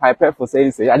saying the pipette for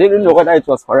saying so? I didn't know whether it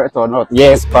was correct or not.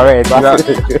 Yes, correct.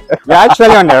 You're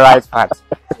actually on the right path.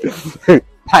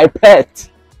 Pipette.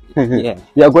 Yeah.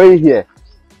 You are going here.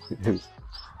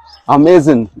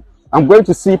 Amazing. I'm going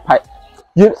to see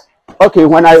okay,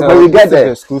 when we get there. This is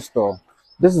the school store.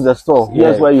 This is the store. Yeah.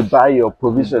 Here's where you buy your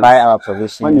provisions. Buy our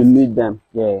provisions. When you need them.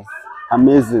 Yeah.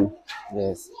 Amazing.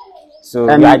 Yes. So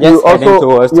and we are just you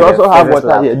also have water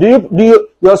lab. Here.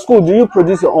 Your school, do you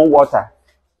produce your own water?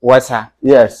 Water?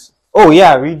 Yes. Oh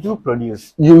yeah, we do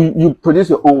produce. You produce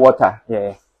your own water?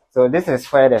 Yeah. So this is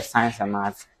where the science and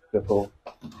maths people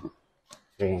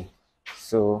train.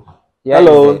 So yeah.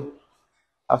 Hello.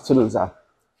 Afternoon, sir.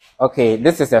 Okay,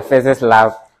 this is a physics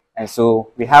lab, and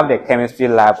so we have the chemistry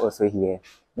lab also here.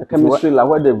 The chemistry lab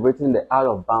where they've written the out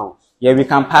of bounds. Yeah, we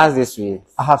can pass this way.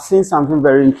 I have seen something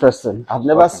very interesting. I've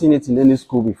never seen it in any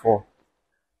school before.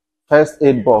 First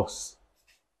aid box.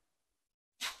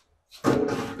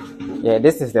 Yeah,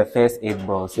 this is the first aid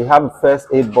box. We have a first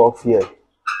aid box here,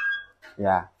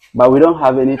 Yeah. but we don't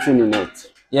have anything in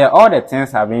it. Yeah, all the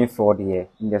things are being filled here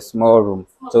in the small room.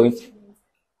 So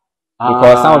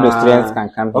because some of the students can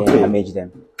come here and damage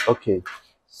them. Okay.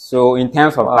 So in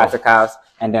terms of practicals,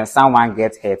 and then someone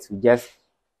gets hurt, we just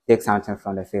take something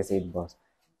from the first aid box.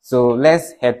 So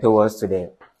let's head towards to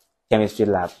the chemistry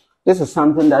lab. This is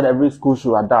something that every school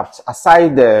should adapt.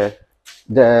 Aside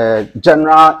the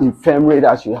general infirmary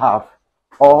that you have,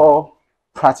 all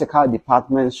practical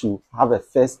departments should have a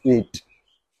first aid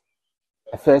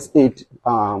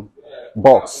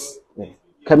box.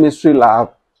 Chemistry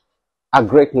lab,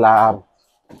 agric lab.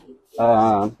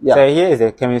 Yeah. So here is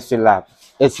the chemistry lab.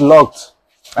 It's locked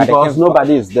because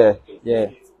nobody is there. Yeah.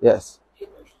 Yes.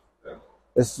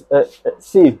 It's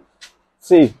see,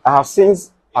 I've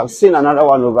seen another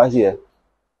one over here.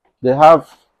 They have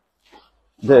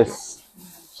this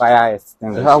Fire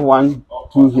extinguisher. They have 1,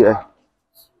 2 here.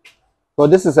 So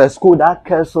this is a school that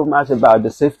cares so much about the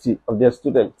safety of their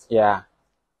students. Yeah.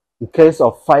 In case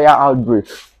of fire outbreak,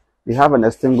 they have an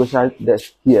extinguisher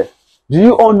that's here. Do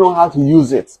you all know how to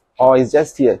use it, or it's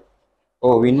just here?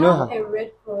 Oh, we know a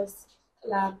Red Cross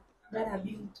lab that have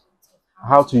been taught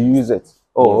how to use it.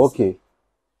 Oh, yes. Okay.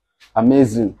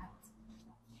 Amazing.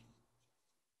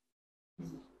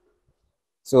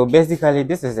 So basically,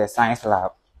 this is the science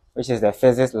lab, which is the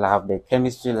physics lab, the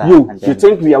chemistry lab. You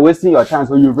think we are wasting your time,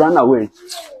 so you run away.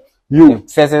 The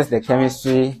physics, the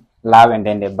chemistry lab, and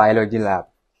then the biology lab.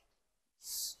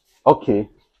 Okay.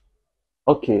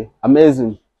 Okay.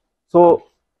 Amazing. So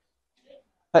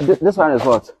this one is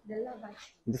what? The lavatory.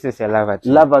 This is a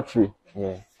lavatory. Lavatory.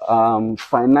 Yeah.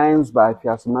 Financed by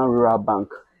Fiaseman Rural Bank.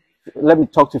 Let me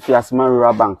talk to Fiaseman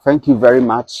Rural Bank. Thank you very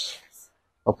much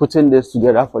for putting this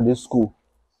together for this school.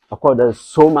 Of course, there's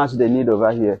so much they need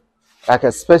over here. Like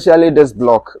especially this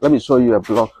block. Let me show you a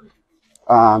block.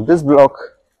 This block,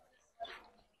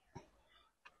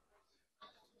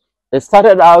 it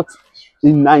started out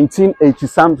in 1980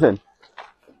 something.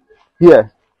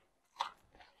 Here.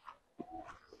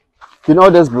 You know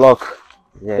this block?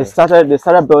 Yeah. They started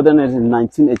building it in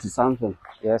 1980 something.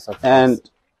 Yes, of course. And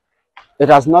it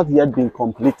has not yet been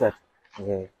completed.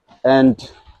 Yeah.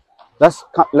 And let's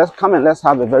come and let's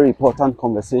have a very important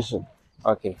conversation.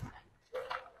 Okay.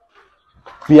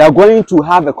 We are going to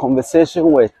have a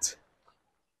conversation with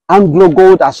Anglo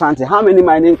Gold Ashanti. How many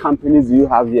mining companies do you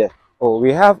have here? Oh,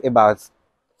 we have about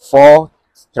 3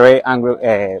 Anglo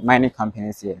mining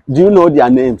companies here. Do you know their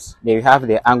names? We have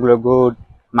the Anglo Gold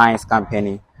Mines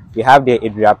Company. We have the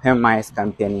HRM Mines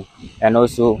Company, and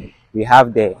also we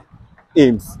have the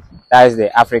AIMS. That is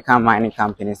the African Mining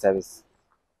Company Service.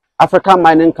 African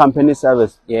Mining Company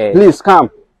Service. Yeah. Please come.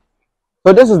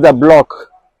 So this is the block.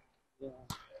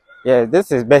 Yeah,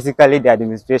 this is basically the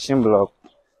administration block.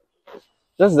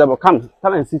 This is the come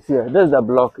and sit here. This is the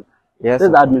block. Yes. This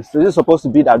is the administration. This is supposed to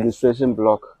be the administration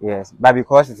block. Yes, but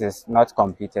because it is not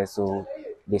completed, so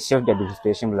they shift the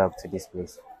administration block to this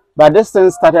place. But this thing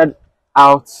started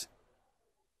out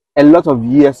a lot of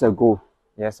years ago.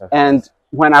 Yes, sir. And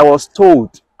when I was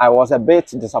told, I was a bit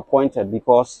disappointed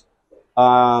because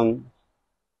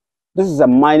this is a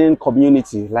mining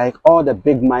community. Like all the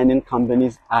big mining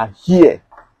companies are here,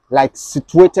 like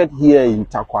situated here in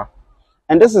Takwa.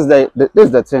 And this is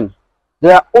the thing.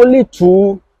 There are only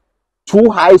two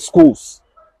high schools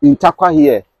in Takwa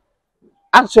here.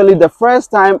 Actually, the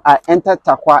first time I entered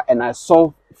Takwa and I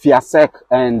saw Fiasek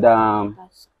and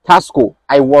Tasco,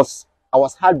 I was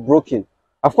heartbroken.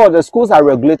 Of course, the schools are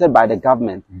regulated by the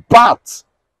government, but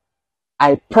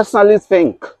I personally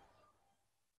think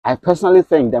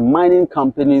the mining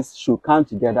companies should come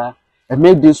together and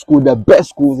make this school the best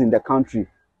schools in the country.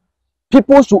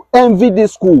 People should envy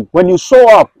this school. When you show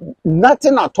up,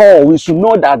 nothing at all. We should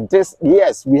know that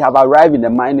yes, we have arrived in the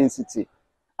mining city.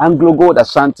 Anglo Gold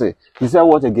Ashanti. You said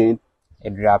what again?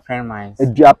 HRM Mines.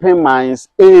 HRM Mines.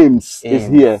 AIMS is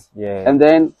here. Yeah. And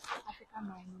then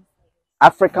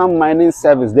African Mining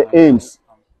Service, the AIMS.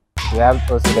 We have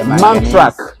also the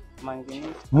Mantrack.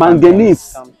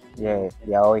 Manganese. Yeah,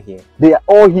 they are all here. They are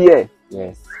all here.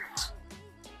 Yes.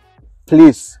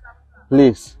 Please.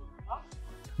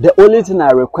 The only thing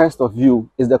I request of you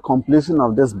is the completion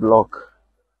of this block.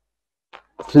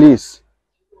 Please.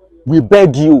 We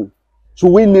beg you.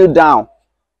 Should we kneel down?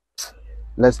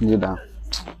 Let's kneel down.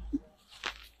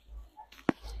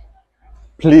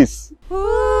 Please.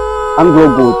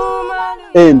 Anglo Gold,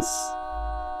 AIMS,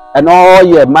 and all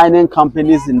your mining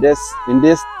companies in this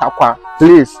Takwa,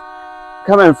 please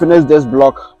come and finish this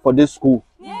block for this school.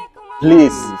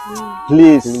 Please,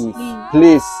 we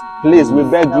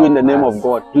beg you in the name of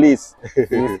God. Please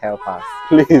help us.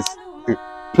 Please.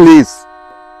 Please.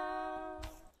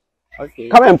 Okay.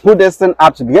 Come and put this thing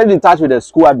up to get in touch with the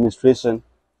school administration,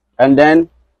 and then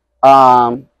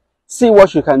see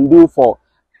what you can do for.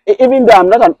 Even though I'm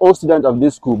not an old student of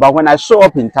this school, but when I show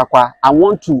up in Takwa, I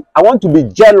want to be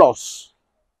jealous.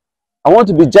 I want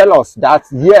to be jealous that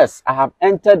yes, I have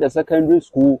entered the secondary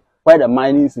school where the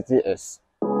mining city is.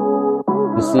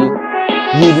 You see,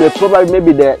 you may probably,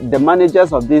 maybe the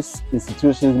managers of these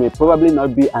institutions may probably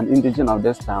not be an indigenous of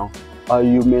this town, or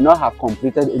you may not have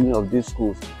completed any of these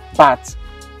schools. But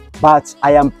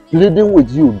I am pleading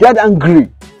with you, get angry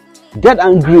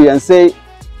and say,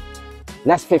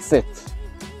 let's fix it.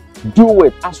 Do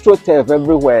it, AstroTurf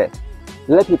everywhere.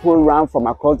 Let people run from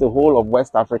across the whole of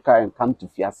West Africa and come to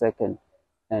Fiaseman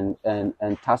and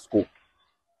Tasco.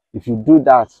 If you do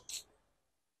that,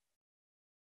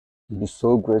 you'll be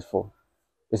so grateful.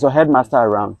 Is your headmaster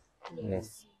around?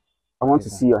 Yes. I want to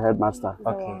see your headmaster.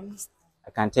 Okay. I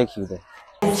can take you there.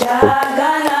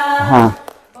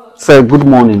 Sir, good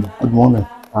morning. Good morning.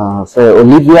 Sir,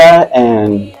 Olivia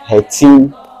and her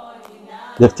team,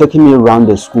 they've taken me around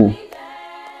the school.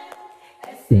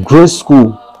 Great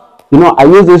school. You know, I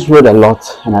use this road a lot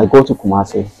and I go to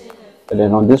Kumasi. And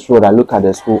then on this road, I look at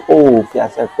the school. Oh,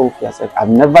 Fiasek. I've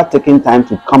never taken time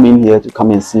to come in here to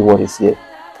come and see what is here.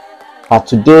 But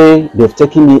today, they've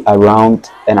taken me around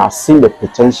and I've seen the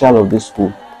potential of this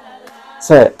school.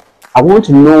 Sir, I want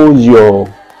to know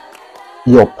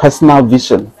your personal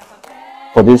vision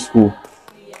for this school.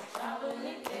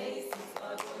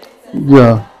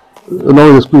 Yeah, you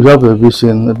know, the school have a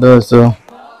vision.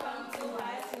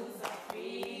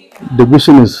 The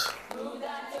vision is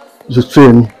to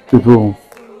train people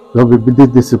to have a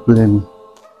bit discipline,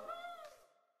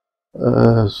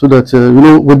 so that you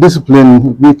know, with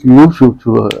discipline you should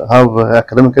have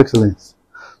academic excellence.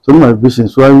 So my vision.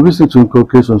 So I'm wishing to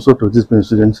inculcate some sort of discipline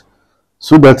students,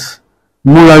 so that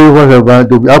morally whatever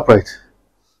they'll be upright.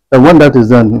 And when that is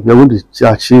done, we are going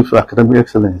to achieve academic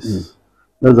excellence.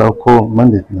 That's our core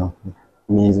mandate now.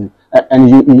 Amazing.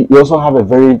 And you also have a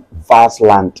very vast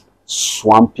land,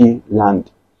 swampy land.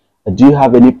 Do you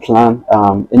have any plan,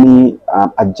 any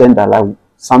agenda, like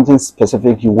something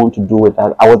specific you want to do with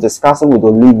that? I was discussing with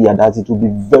Olivia that it will be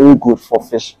very good for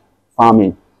fish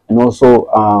farming and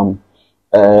also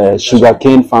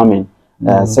sugarcane farming.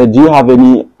 So do you have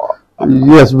any?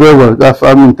 Yes, very well.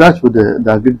 I'm in touch with the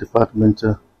agri department.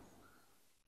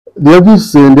 They have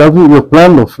a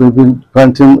plan of maybe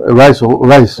planting rice.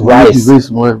 Rice.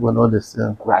 When all this,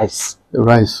 rice.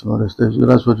 All this. So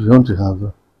that's what we want to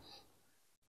have.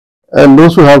 And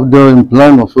also have the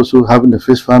plan of also having the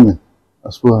fish farming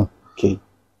as well. Okay.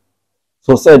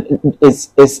 So said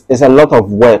it's a lot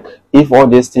of work if all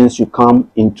these things should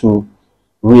come into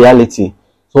reality.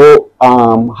 So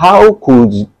how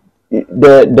could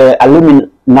the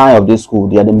alumni of this school,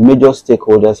 they are the major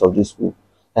stakeholders of this school,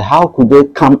 how could they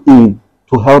come in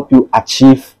to help you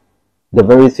achieve the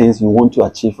very things you want to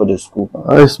achieve for the school?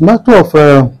 It's a matter of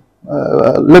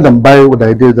let them buy what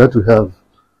ideas that we have.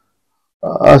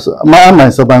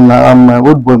 I'm an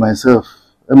old boy myself.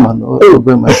 I'm an old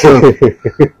boy myself.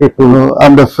 You know,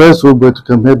 I'm the first old boy to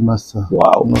become headmaster.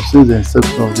 Wow! You know, since the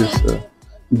inception of this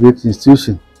great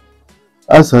institution.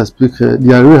 As I speak,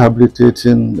 they are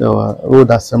rehabilitating our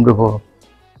old assembly hall.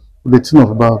 The tune of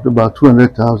about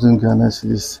 200,000 Ghana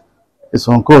cedis. It's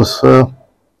on course. We are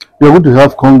going to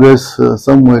have Congress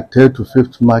somewhere 3rd to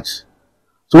 5th March.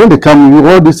 So when they come,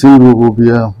 all these things will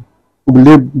be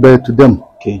laid bare to them.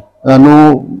 Okay. I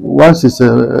know once it's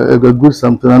a good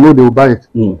something, I know they will buy it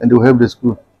and they will help the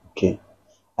school. Okay.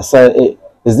 So,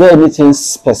 is there anything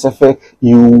specific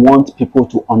you want people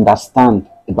to understand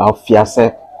about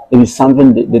Fiasek? Maybe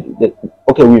something that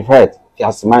okay, we've heard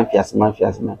Fiaseman.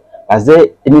 Is there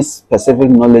any specific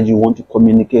knowledge you want to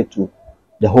communicate to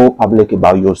the whole public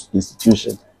about your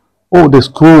institution? Oh, the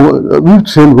school, we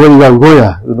train when we are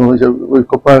royal, you know, we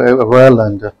compare royal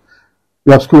and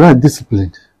we have school that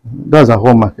disciplined. That's a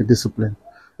hallmark, discipline.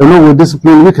 You know, with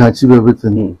discipline, we can achieve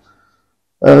everything.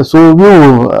 So we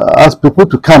will ask people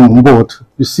to come on board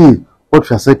to see what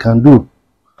Fiasek can do.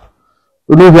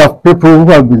 You know, we have people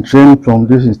who have been trained from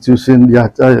this institution, they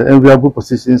are enviable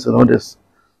positions and all this.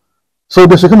 So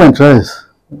they should come and try us.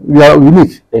 We are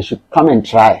unique. They should come and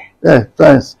try. Yeah,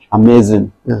 try us.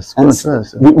 Amazing. Yes, and try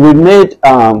us. We made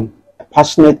a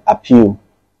passionate appeal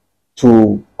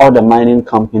to all the mining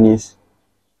companies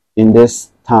in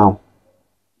this town.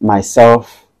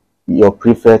 Myself, your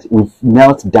prefect, we've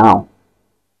knelt down.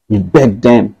 We begged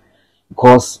them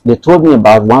because they told me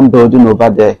about one building over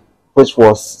there which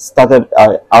was started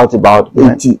out about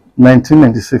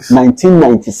 1996,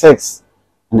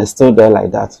 and it's still there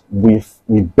like that. We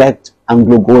begged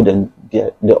Anglo Gold and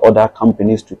the other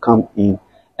companies to come in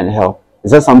and help.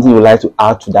 Is there something you'd like to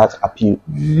add to that appeal?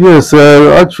 Yes,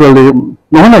 actually,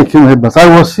 when I came headmaster,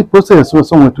 I was posted as well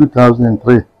somewhere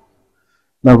 2003.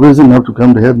 Now, raising up to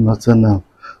become the headmaster now.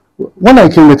 When I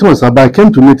came, it was I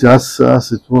came to meet as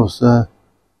it was.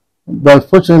 But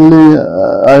fortunately,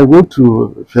 I went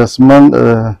to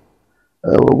Fiaseman,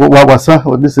 Wawasa,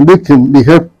 or this, and they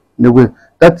helped in a way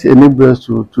that enabled us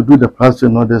to do the process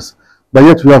and all this. But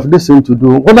yet we have this thing to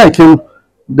do. When I came,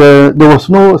 there was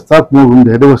no staff room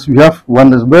there. We have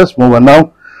one that's very small one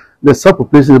now. The staff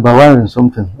population is about 100 and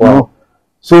something. Wow. You know?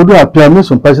 So do appear, I made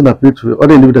some person appeal to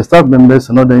other individual staff members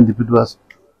and other individuals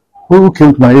who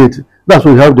came to my aid. That's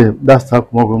why we have that staff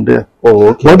room there. Oh,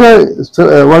 okay. Other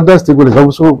stakeholders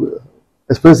also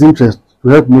expressed interest to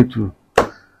help me to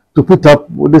put up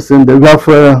this thing. We have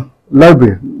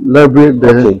library.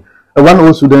 Okay. One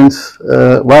old student,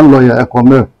 one lawyer, a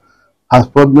commander, has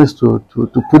promised to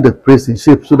put the place in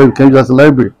shape so that we can use as a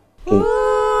library.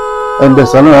 Okay. And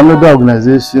there's another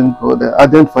organization called the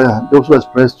Identifier. They also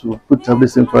expressed to put up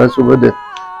this thing for us over the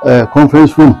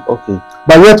conference room. Okay.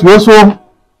 But yet we also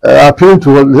appealing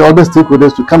to the other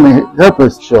stakeholders to come and help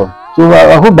us. Sure. So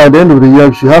I hope by the end of the year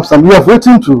we should have some. We are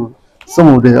waiting to some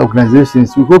of the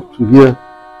organizations. We hope to hear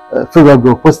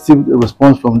favorable, positive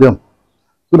response from them,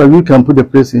 so that we can put the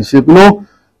place in shape. You know,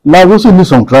 now we also need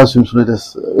some classrooms. You know,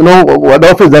 the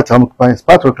office that I'm occupying is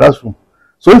part of classroom.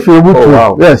 So if you're able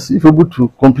if you're able to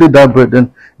complete that bread, then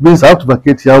it means I have to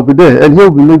vacate here. I'll be there, and here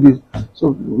will be maybe. So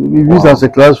we use as a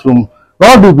classroom.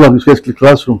 All these blocks is basically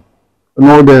classroom. You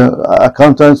know, the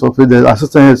accountants of the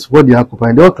assistants, what they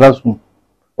occupy, they're all classroom.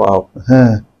 Wow.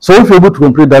 So if you're able to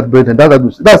complete that bread, and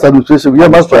that's administration. We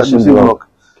have master administration work.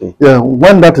 Okay. Yeah,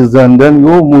 when that is done, then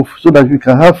we'll move so that we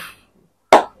can have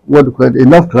what we call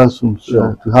enough classrooms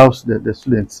to house the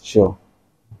students. Sure.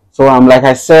 So like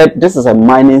I said, this is a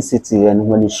mining city, and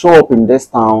when you show up in this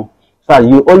town,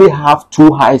 you only have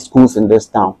 2 high schools in this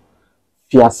town,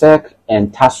 Fiasek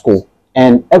and Tasco.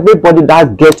 And everybody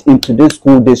that gets into this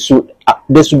school, they should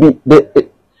be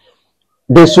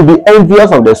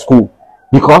envious of the school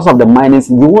because of the miners.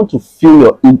 You want to feel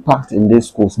your impact in these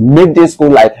schools. Make this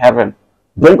school like heaven.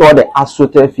 Bring all the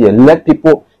astroturf here. Let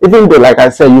people, even though, like I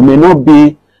said, you may not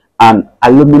be an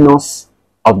alumnus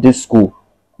of this school,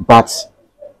 but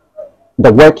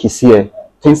the work is here.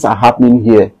 Things are happening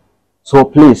here. So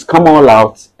please come all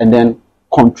out and then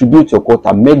contribute your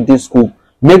quota. Make this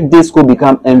school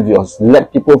become envious.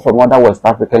 Let people from other West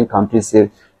African countries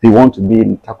say they want to be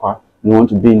in Takwa, they want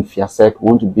to be in Fiasek,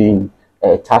 want to be in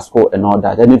Tasco and all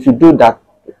that. And if you do that,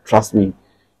 trust me,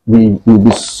 we will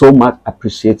be so much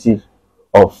appreciative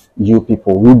of you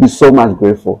people. We'll be so much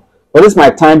grateful. But this is my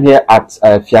time here at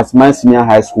Fiaseman Senior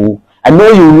High School. I know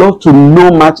you love to know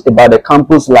much about the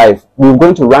campus life. We're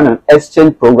going to run an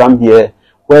exchange program here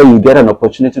where you get an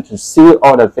opportunity to see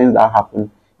all the things that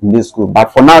happen in this school.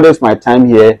 But for now, this is my time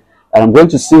here, and I'm going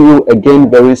to see you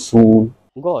again very soon.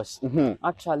 Gosh,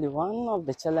 actually, one of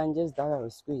the challenges that our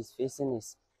school is facing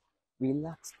is we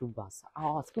lack school bus.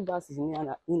 Our school bus is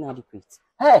inadequate.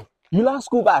 Hey, you lack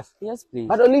school bus? Yes, please.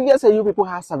 But Olivia said you people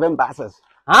have 7 buses.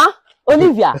 Huh?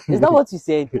 Olivia, is that what you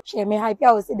said? She may hype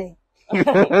you today.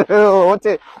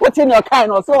 What's in your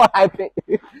kind or so hype?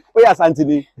 Where are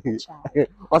Santini?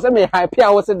 What's in my hype? I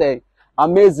was today.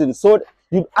 Amazing. So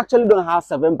you actually don't have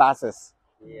 7 buses.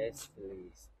 Yes,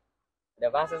 please. The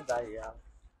buses that you have.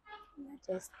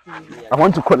 I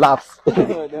want to collapse.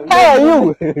 Hey,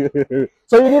 you!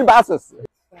 So you need buses.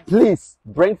 Please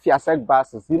bring Fiasek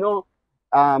buses. You know,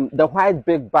 the white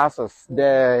big buses,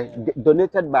 they're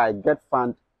donated by Get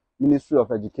Fund, Ministry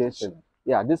of Education.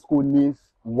 Yeah, this school needs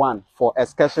one for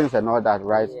excursions and all that,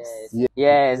 right?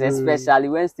 Yes, especially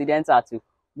when students are to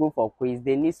go for quiz,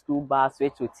 they need school bus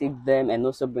which will take them and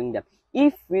also bring them.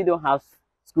 If we don't have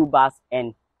school bus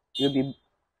and you'll be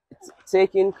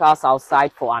taking cars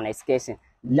outside for an excursion,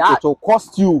 it will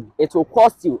cost you. It will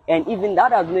cost you, and even that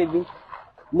does not even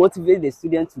motivate the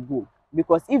students to go,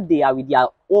 because if they are with their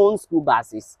own school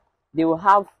buses, they will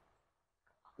have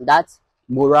that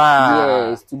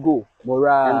morale. Yes, to go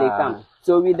morale, and they come.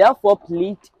 So we therefore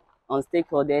plead on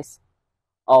stakeholders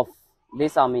of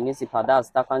this our municipal,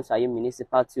 that's Takwan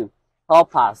Municipal, to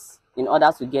help us in order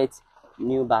to get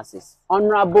new buses.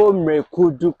 Honorable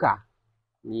Mrekuduka.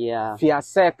 Yeah.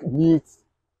 Fiasek needs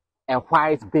a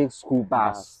white big school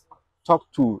bus.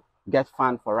 Talk to Get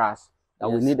Fund for us that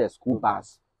we need a school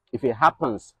bus. If it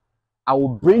happens, I will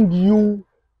bring you.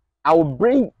 I will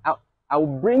bring.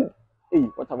 Hey,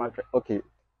 what am I? Okay,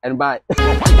 and bye.